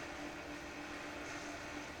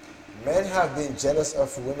 Men have been jealous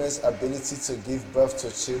of women's ability to give birth to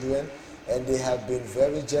children, and they have been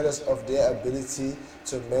very jealous of their ability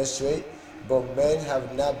to menstruate, but men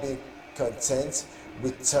have not been content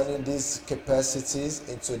with turning these capacities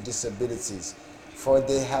into disabilities, for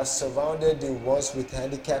they have surrounded the ones with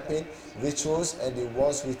handicapping rituals and the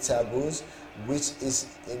ones with taboos, which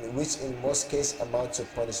in most cases amount to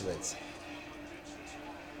punishment.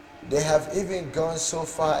 They have even gone so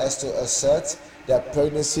far as to assert that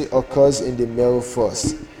pregnancy occurs in the male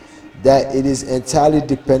first, that it is entirely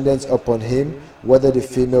dependent upon him whether the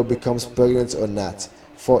female becomes pregnant or not.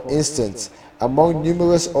 For instance, among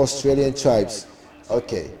numerous Australian tribes,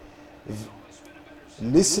 okay,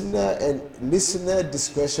 listener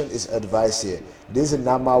discretion is advised here. These are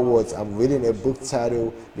not my words. I'm reading a book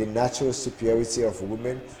titled The Natural Superiority of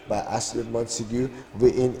Women by Ashley Montague,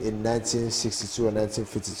 written in 1962 or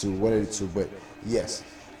 1952, one of the two, but yes,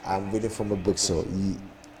 I'm reading from a book, so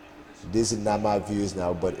This is not my views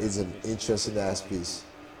now, but it's an interesting ass piece.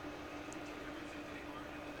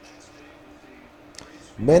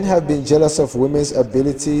 Men have been jealous of women's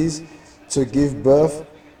abilities to give birth.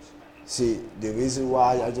 See, the reason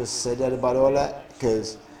why I just said that about all that,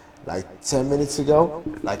 because like 10 minutes ago,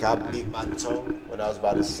 like I beat my tongue when I was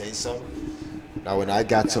about to say something. Now when I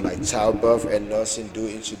got to like childbirth and nursing do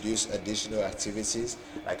introduce additional activities,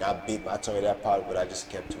 like I beat my tongue at that part, but I just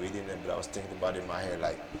kept reading it, but I was thinking about it in my head,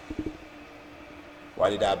 like, why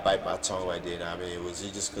did I bite my tongue right there? I mean, was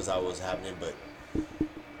it just because I was having it,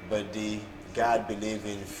 but the God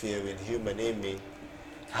believing, fearing human in me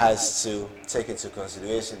has to take into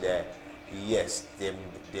consideration that yes, there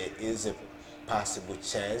is a possible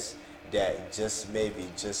chance that just maybe,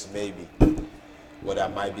 what I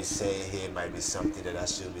might be saying here might be something that I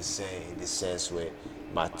should be saying in the sense where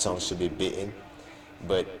my tongue should be bitten.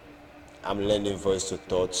 But I'm lending voice to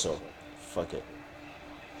thought, so fuck it.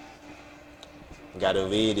 Gotta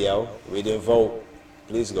read, yo. Read and vote.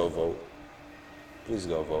 Please go vote. Please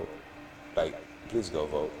go vote. Like, please go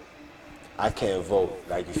vote. I can't vote.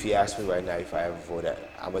 Like, if you ask me right now if I ever vote,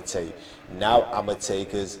 I'm gonna tell you. Now I'm gonna tell you,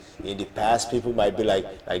 because in the past people might be like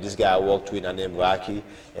this guy I walked with, named Rocky,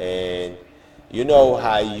 and you know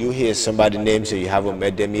how you hear somebody's name so you haven't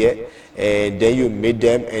met them yet, and then you meet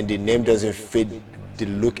them and the name doesn't fit the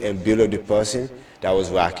look and build of the person. That was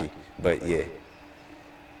Rocky. But yeah,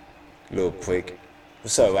 little prick.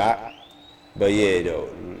 What's up, Rock? But yeah, though,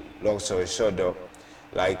 long story short, though,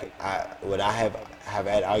 like when I have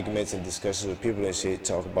had arguments and discussions with people and shit,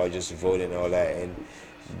 talk about just voting and all that, and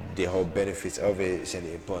the whole benefits of it and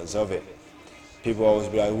the importance of it. People always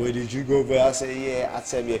be like, where did you go vote? I say, yeah, I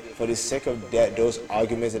tell you, for the sake of that, those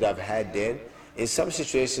arguments that I've had then, in some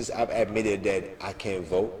situations I've admitted that I can't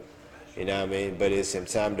vote, you know what I mean? But at the same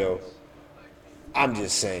time though, I'm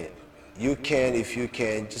just saying, you can, if you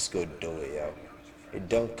can, just go do it, yo. It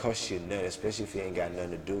don't cost you nothing, especially if you ain't got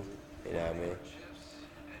nothing to do, you know what I mean?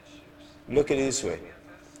 Look at it this way,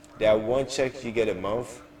 that one check you get a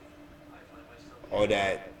month, or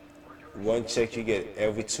that one check you get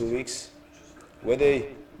every 2 weeks, whether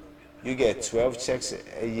you get 12 checks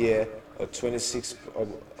a year or 26 or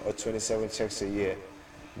 27 checks a year,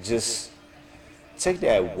 just take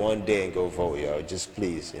that one day and go vote, yo. Just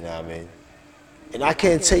please, you know what I mean? And I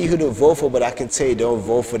can't tell you who to vote for, but I can tell you don't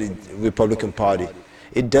vote for the Republican Party.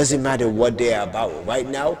 It doesn't matter what they're about. Right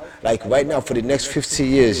now, like right now for the next 50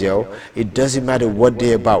 years, yo, it doesn't matter what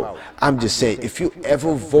they're about. I'm just saying, if you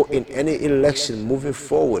ever vote in any election moving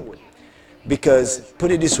forward, because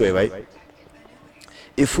put it this way, right?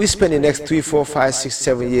 If we spend the next 3, 4, 5, 6,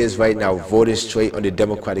 7 years right now voting straight on the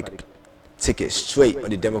Democratic ticket,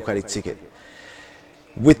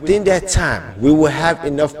 within that time, we will have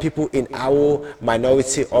enough people in our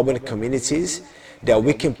minority urban communities that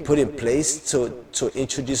we can put in place to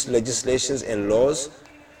introduce legislations and laws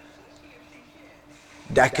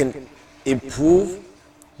that can improve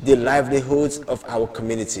the livelihoods of our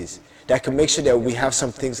communities, that can make sure that we have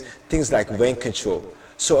some things like rent control.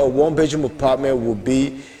 So a one-bedroom apartment will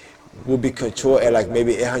be controlled at like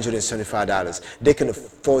maybe $875. They can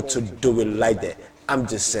afford to do it like that. I'm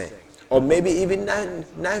just saying. Or maybe even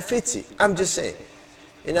 $950. I'm just saying.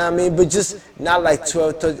 You know what I mean? But just not like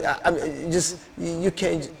 12, 30. I mean, just, you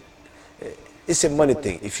can't. It's a money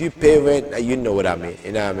thing. If you pay rent, you know what I mean.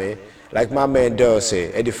 You know what I mean? Like my man Dell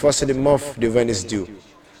said, at the first of the month, the rent is due.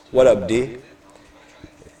 What up, D?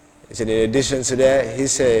 He said, in addition to that, he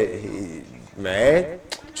said, man,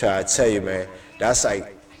 try to tell you, man, that's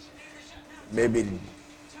like maybe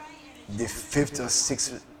the 5th or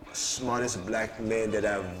 6th smartest black man that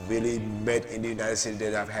I've really met in the United States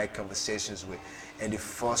that I've had conversations with. And the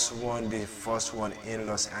first one in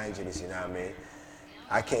Los Angeles, you know what I mean?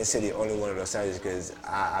 I can't say the only one in Los Angeles because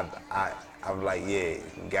I'm like, yeah,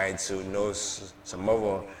 getting to know some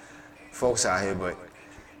other folks out here, but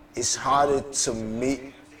it's harder to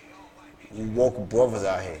meet woke brothers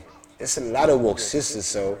out here. It's a lot of woke sisters,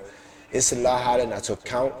 so it's a lot harder not to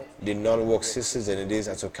count the non-woke sisters than it is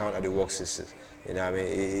not to count the woke sisters. You know what I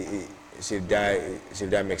mean? See if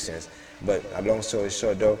that makes sense. But a long story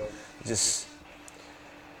short, though, just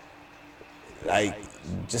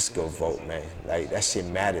go vote, man. Like that shit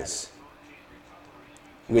matters.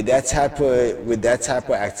 With that type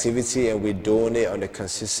of activity, and we're doing it on a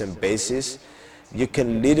consistent basis, you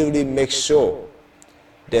can literally make sure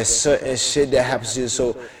there's certain shit that happens to you.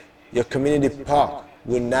 So your community park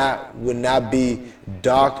will not be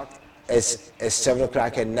dark as 7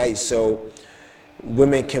 o'clock at night. So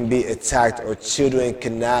women can be attacked or children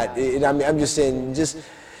cannot. I mean, I'm just saying,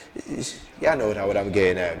 y'all know what I'm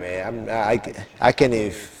getting at, man. I can't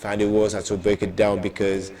even find the words how to break it down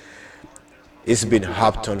because it's been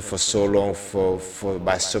harped on for so long,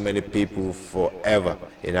 by so many people forever.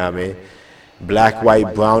 You know what I mean? Black,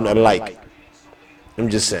 white, brown alike. I'm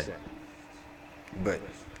just saying. But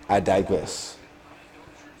I digress.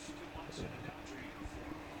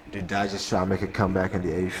 The Dodgers try to make a comeback in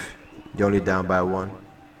the eighth. They're only down by 1.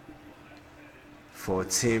 For a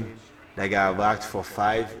team that got rocked for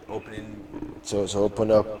 5 opening to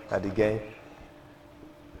open up at the game.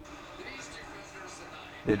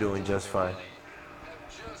 They're doing just fine.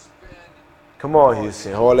 Come on,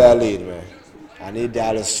 Houston, hold that lead, man. I need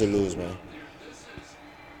Dallas to lose, man.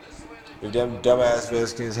 If them dumbass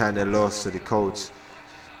Redskins had their loss to the Colts,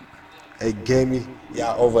 it gave me,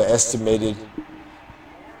 y'all overestimated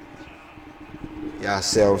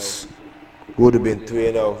yourselves. We would have been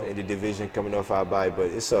 3-0 in the division coming off our bye,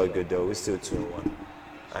 but it's all good though. We're still 2-1.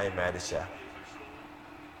 I ain't mad at y'all.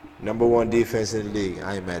 Number 1 defense in the league.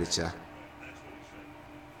 I ain't mad at y'all.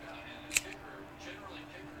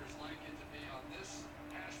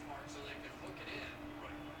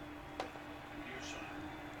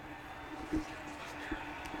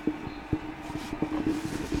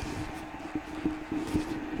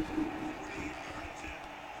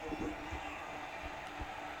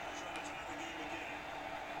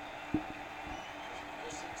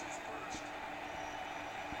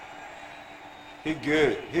 He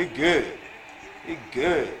good. He good. He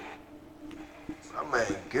good. My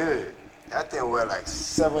man good. That thing went like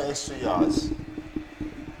 7 extra yards.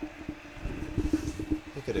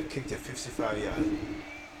 He could have kicked it 55 yards.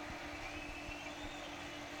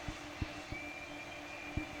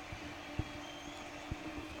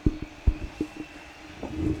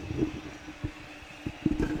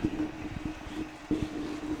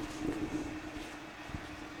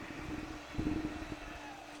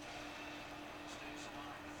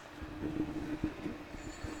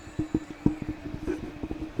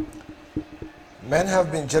 Men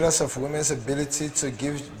have been jealous of women's ability to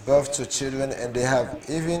give birth to children, and they have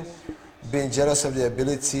even been jealous of their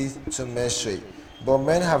ability to menstruate. But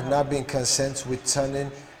men have not been content with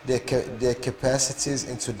turning their capacities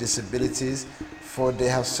into disabilities, for they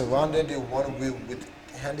have surrounded the one with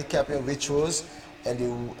handicapping rituals and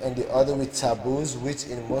the other with taboos, which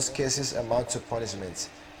in most cases amount to punishment.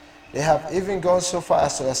 They have even gone so far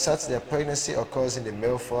as to assert that pregnancy occurs in the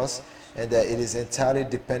male first, and that it is entirely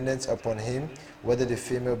dependent upon him whether the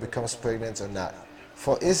female becomes pregnant or not.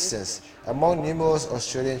 For instance, among numerous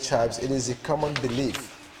Australian tribes, it is a common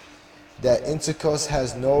belief that intercourse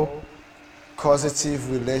has no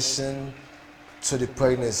causative relation to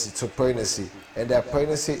pregnancy, and that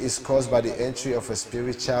pregnancy is caused by the entry of a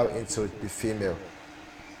spirit child into the female.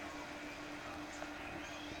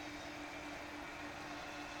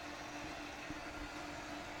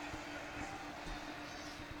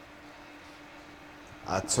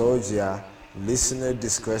 I told ya, listener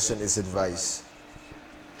discretion is advice.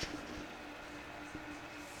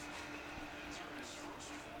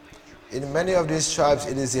 In many of these tribes,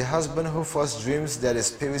 it is the husband who first dreams that a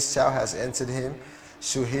spirit child has entered him,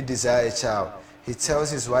 should he desire a child. He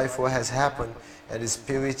tells his wife what has happened, and the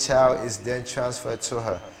spirit child is then transferred to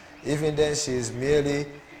her. Even then, she is merely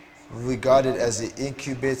regarded as the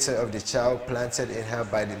incubator of the child planted in her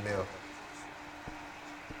by the male.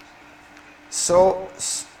 So,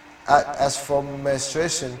 as for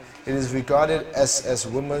menstruation, it is regarded as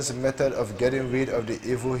woman's method of getting rid of the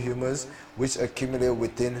evil humors which accumulate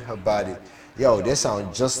within her body. Yo, they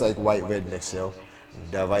sound just like white rednecks, yo.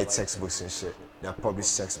 They write textbooks and shit. They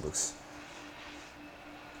publish textbooks.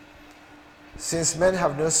 Since men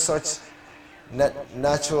have no such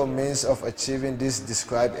natural means of achieving this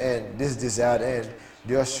desired end,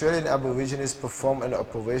 the Australian Aborigines perform an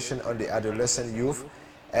operation on the adolescent youth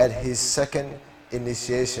at his second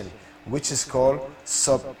initiation, which is called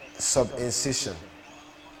subincision.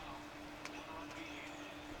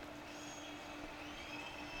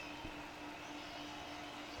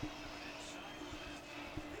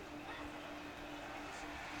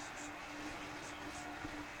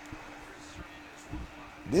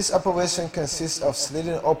 This operation consists of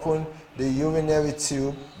slitting open the urinary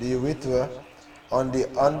tube, the urethra, on the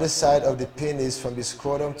underside of the penis from the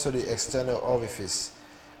scrotum to the external orifice.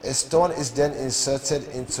 A stone is then inserted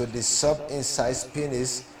into the sub-incised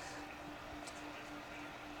penis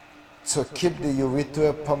to keep the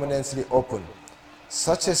urethra permanently open.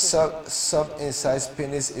 Such a sub-incised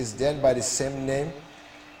penis is then by the same name.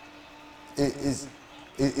 It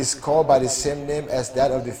is called by the same name as that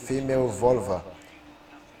of the female vulva.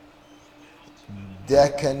 There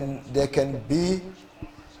can be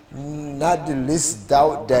not the least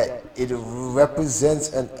doubt that it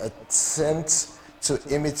represents an attempt to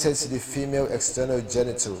imitate the female external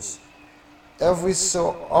genitals. Every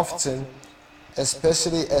so often,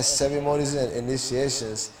 especially at ceremonies and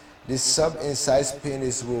initiations, the sub-incised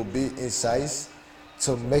penis will be incised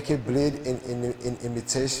to make it bleed in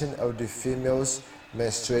imitation of the female's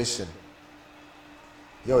menstruation.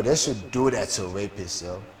 Yo, they should do that to rapists,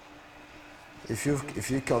 yo. If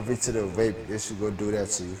you convicted of rape, they should go do that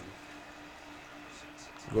to you.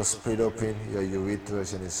 Go split open your urethra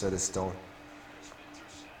and insert a stone.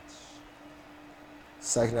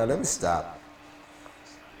 It's like, now let me stop.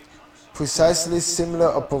 Precisely similar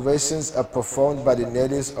operations are performed by the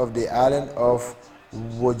natives of the island of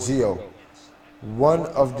Wojio, one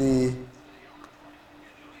of the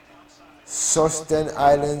Southern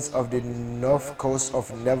islands of the north coast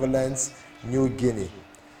of Netherlands, New Guinea.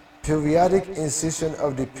 Periodic incision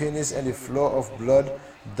of the penis and the flow of blood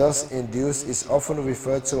thus induced is often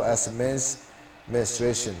referred to as men's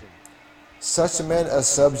menstruation. Such men are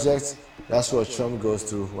subject, that's what Trump goes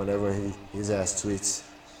through whenever his ass tweets.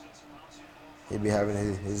 He be having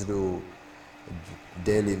his little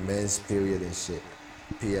daily men's period and shit,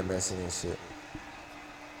 PMSing and shit.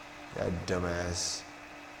 That dumbass.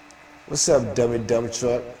 What's up, dumb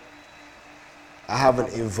truck? I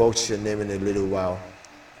haven't invoked your name in a little while,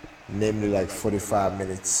 namely like 45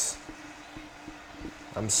 minutes.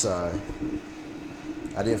 I'm sorry.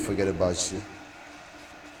 I didn't forget about you.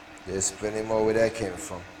 There's plenty more where that came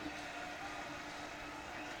from.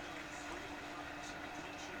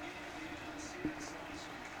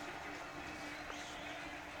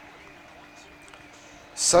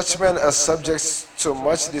 Such men are subject to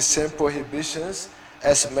much the same prohibitions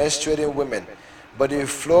as menstruating women, but the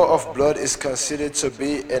flow of blood is considered to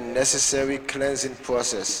be a necessary cleansing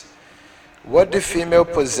process. What the female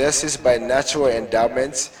possesses by natural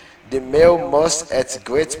endowment, the male must, at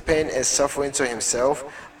great pain and suffering to himself,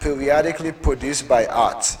 periodically produce by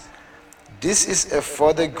art. This is a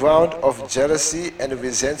further ground of jealousy and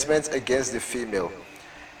resentment against the female.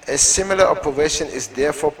 A similar operation is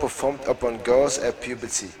therefore performed upon girls at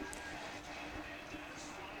puberty.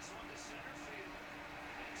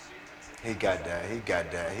 He got that.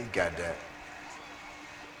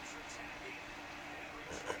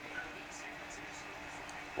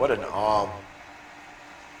 What an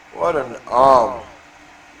arm.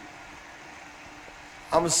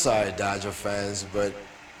 I'm sorry, Dodger fans, but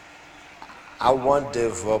I want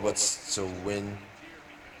Dave Roberts to win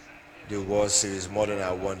the World Series more than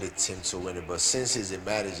I want the team to win it. But since he's a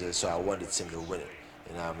manager, so I want the team to win it.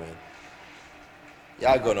 You know what I mean?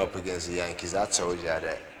 Y'all going up against the Yankees, I told y'all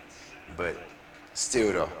that. But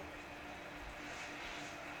still though,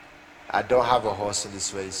 I don't have a horse in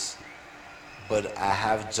this race, but I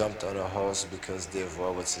have jumped on a horse because Dave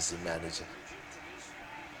Roberts is the manager.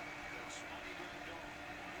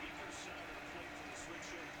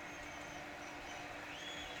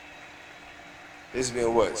 It's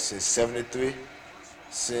been what, since 73?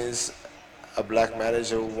 Since a black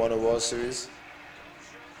manager won a World Series?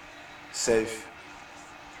 Safe.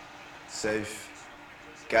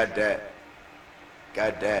 Got that.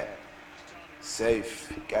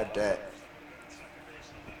 Safe. Got that.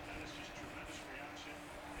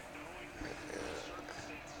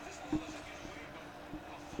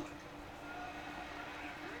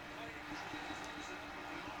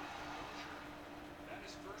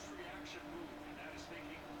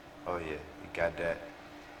 Oh yeah, you got that.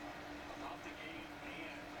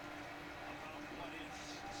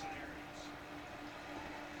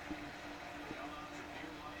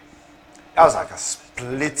 That was like a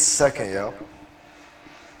split second, yo.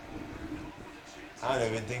 I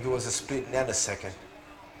don't even think it was a split nanosecond.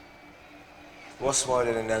 What's more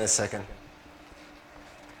than a nanosecond?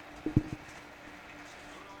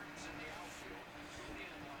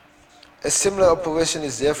 A similar operation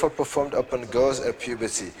is therefore performed upon girls at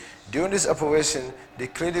puberty. During this operation, the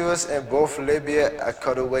clitoris and both labia are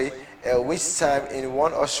cut away, at which time in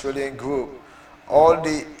one Australian group, all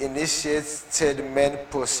the initiated men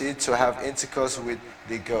proceed to have intercourse with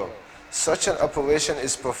the girl. Such an operation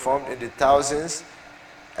is performed in the thousands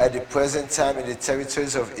at the present time in the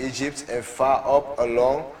territories of Egypt and far up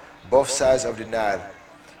along both sides of the Nile.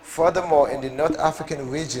 Furthermore, in the North African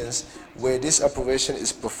regions where this operation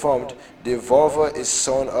is performed, the vulva is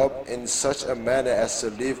sewn up in such a manner as to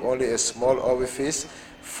leave only a small orifice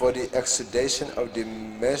for the exudation of the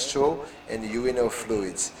menstrual and urinary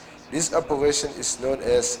fluids. This operation is known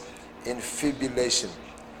as infibulation.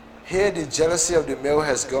 Here, the jealousy of the male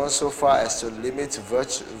has gone so far as to limit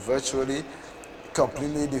virtually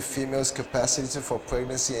completely the female's capacity for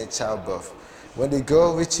pregnancy and childbirth. When the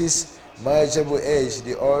girl reaches marriageable age,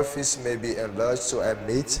 the orifice may be enlarged to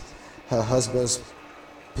admit her husband's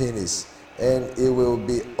penis, and it will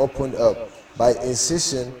be opened up. by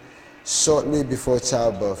incision shortly before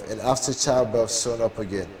childbirth and after childbirth sewn up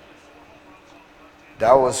again.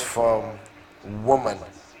 That was from Woman,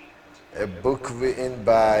 a book written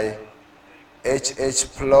by H.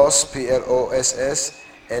 Plus, PLOSS,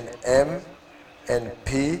 and M. and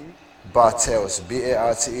P. Bartels,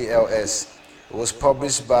 BARTELS. It was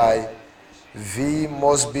published by V.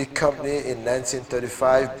 Mosby Company in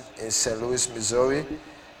 1935 in St. Louis, Missouri.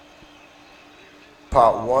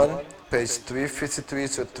 Part 1, page 353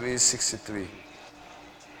 to 363.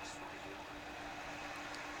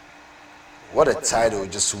 What a title,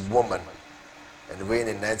 just Woman, and written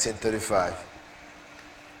in 1935.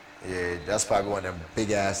 Yeah, that's probably one of them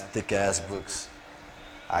big ass, thick ass books.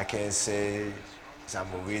 I can't say I'm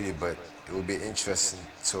gonna read it, but it would be interesting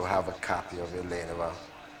to have a copy of it laying around.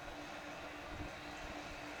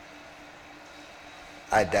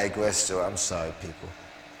 I digress, so I'm sorry, people.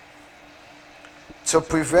 To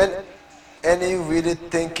prevent any reader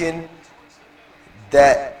thinking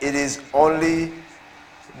that it is only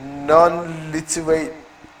non-literate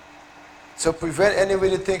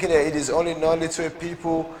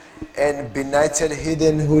people and benighted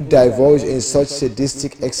heathen who divulge in such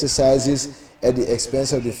sadistic exercises at the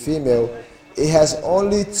expense of the female, it has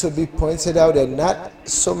only to be pointed out that not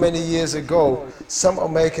so many years ago, some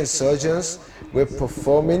American surgeons were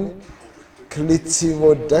performing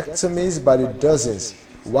clitoridectomies by the dozens,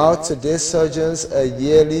 while today's surgeons are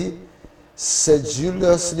yearly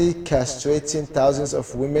sedulously castrating thousands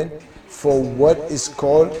of women for what is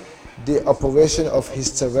called the operation of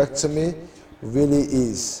hysterectomy really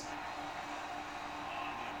is.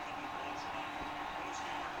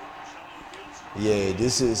 Yeah,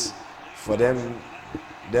 this is for them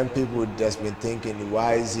people that's been thinking,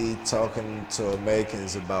 why is he talking to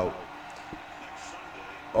Americans about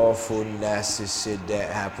awful, nasty shit that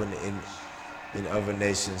happened in other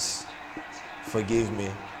nations? Forgive me,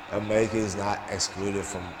 America is not excluded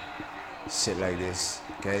from shit like this,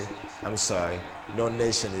 okay? I'm sorry. No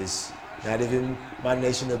nation is, not even my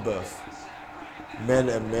nation of birth. Men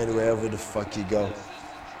are men wherever the fuck you go.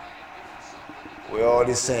 We're all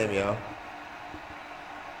the same, yo.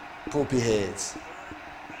 Poopy heads.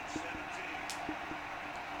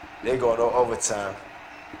 They going on overtime.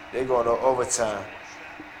 They going on overtime.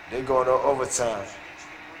 They going on overtime.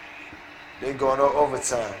 They going on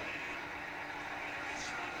overtime.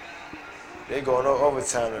 They going on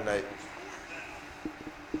overtime tonight.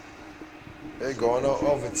 They going on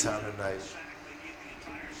overtime tonight.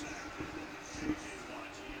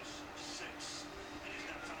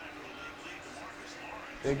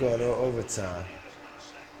 They going on overtime.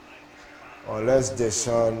 Unless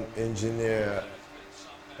Deshaun engineer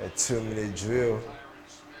a 2-minute drill.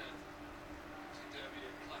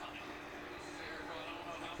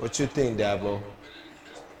 What you think, Dabo?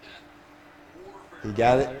 He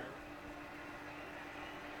got it?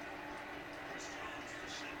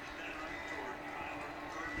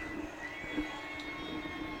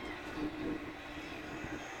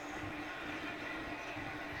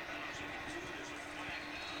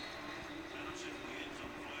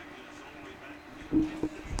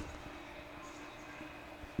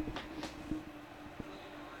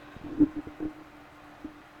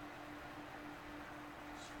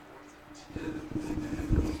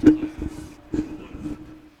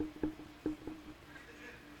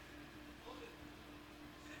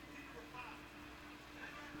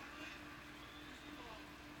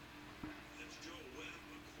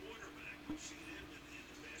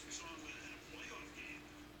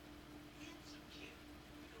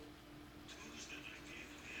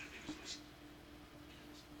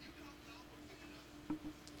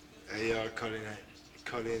 Hey, y'all, Colin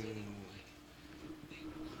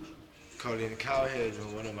Cowhead is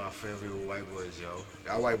one of my favorite white boys, yo.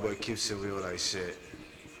 That white boy keeps it real like shit.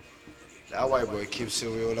 That white boy keeps it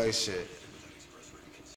real like shit.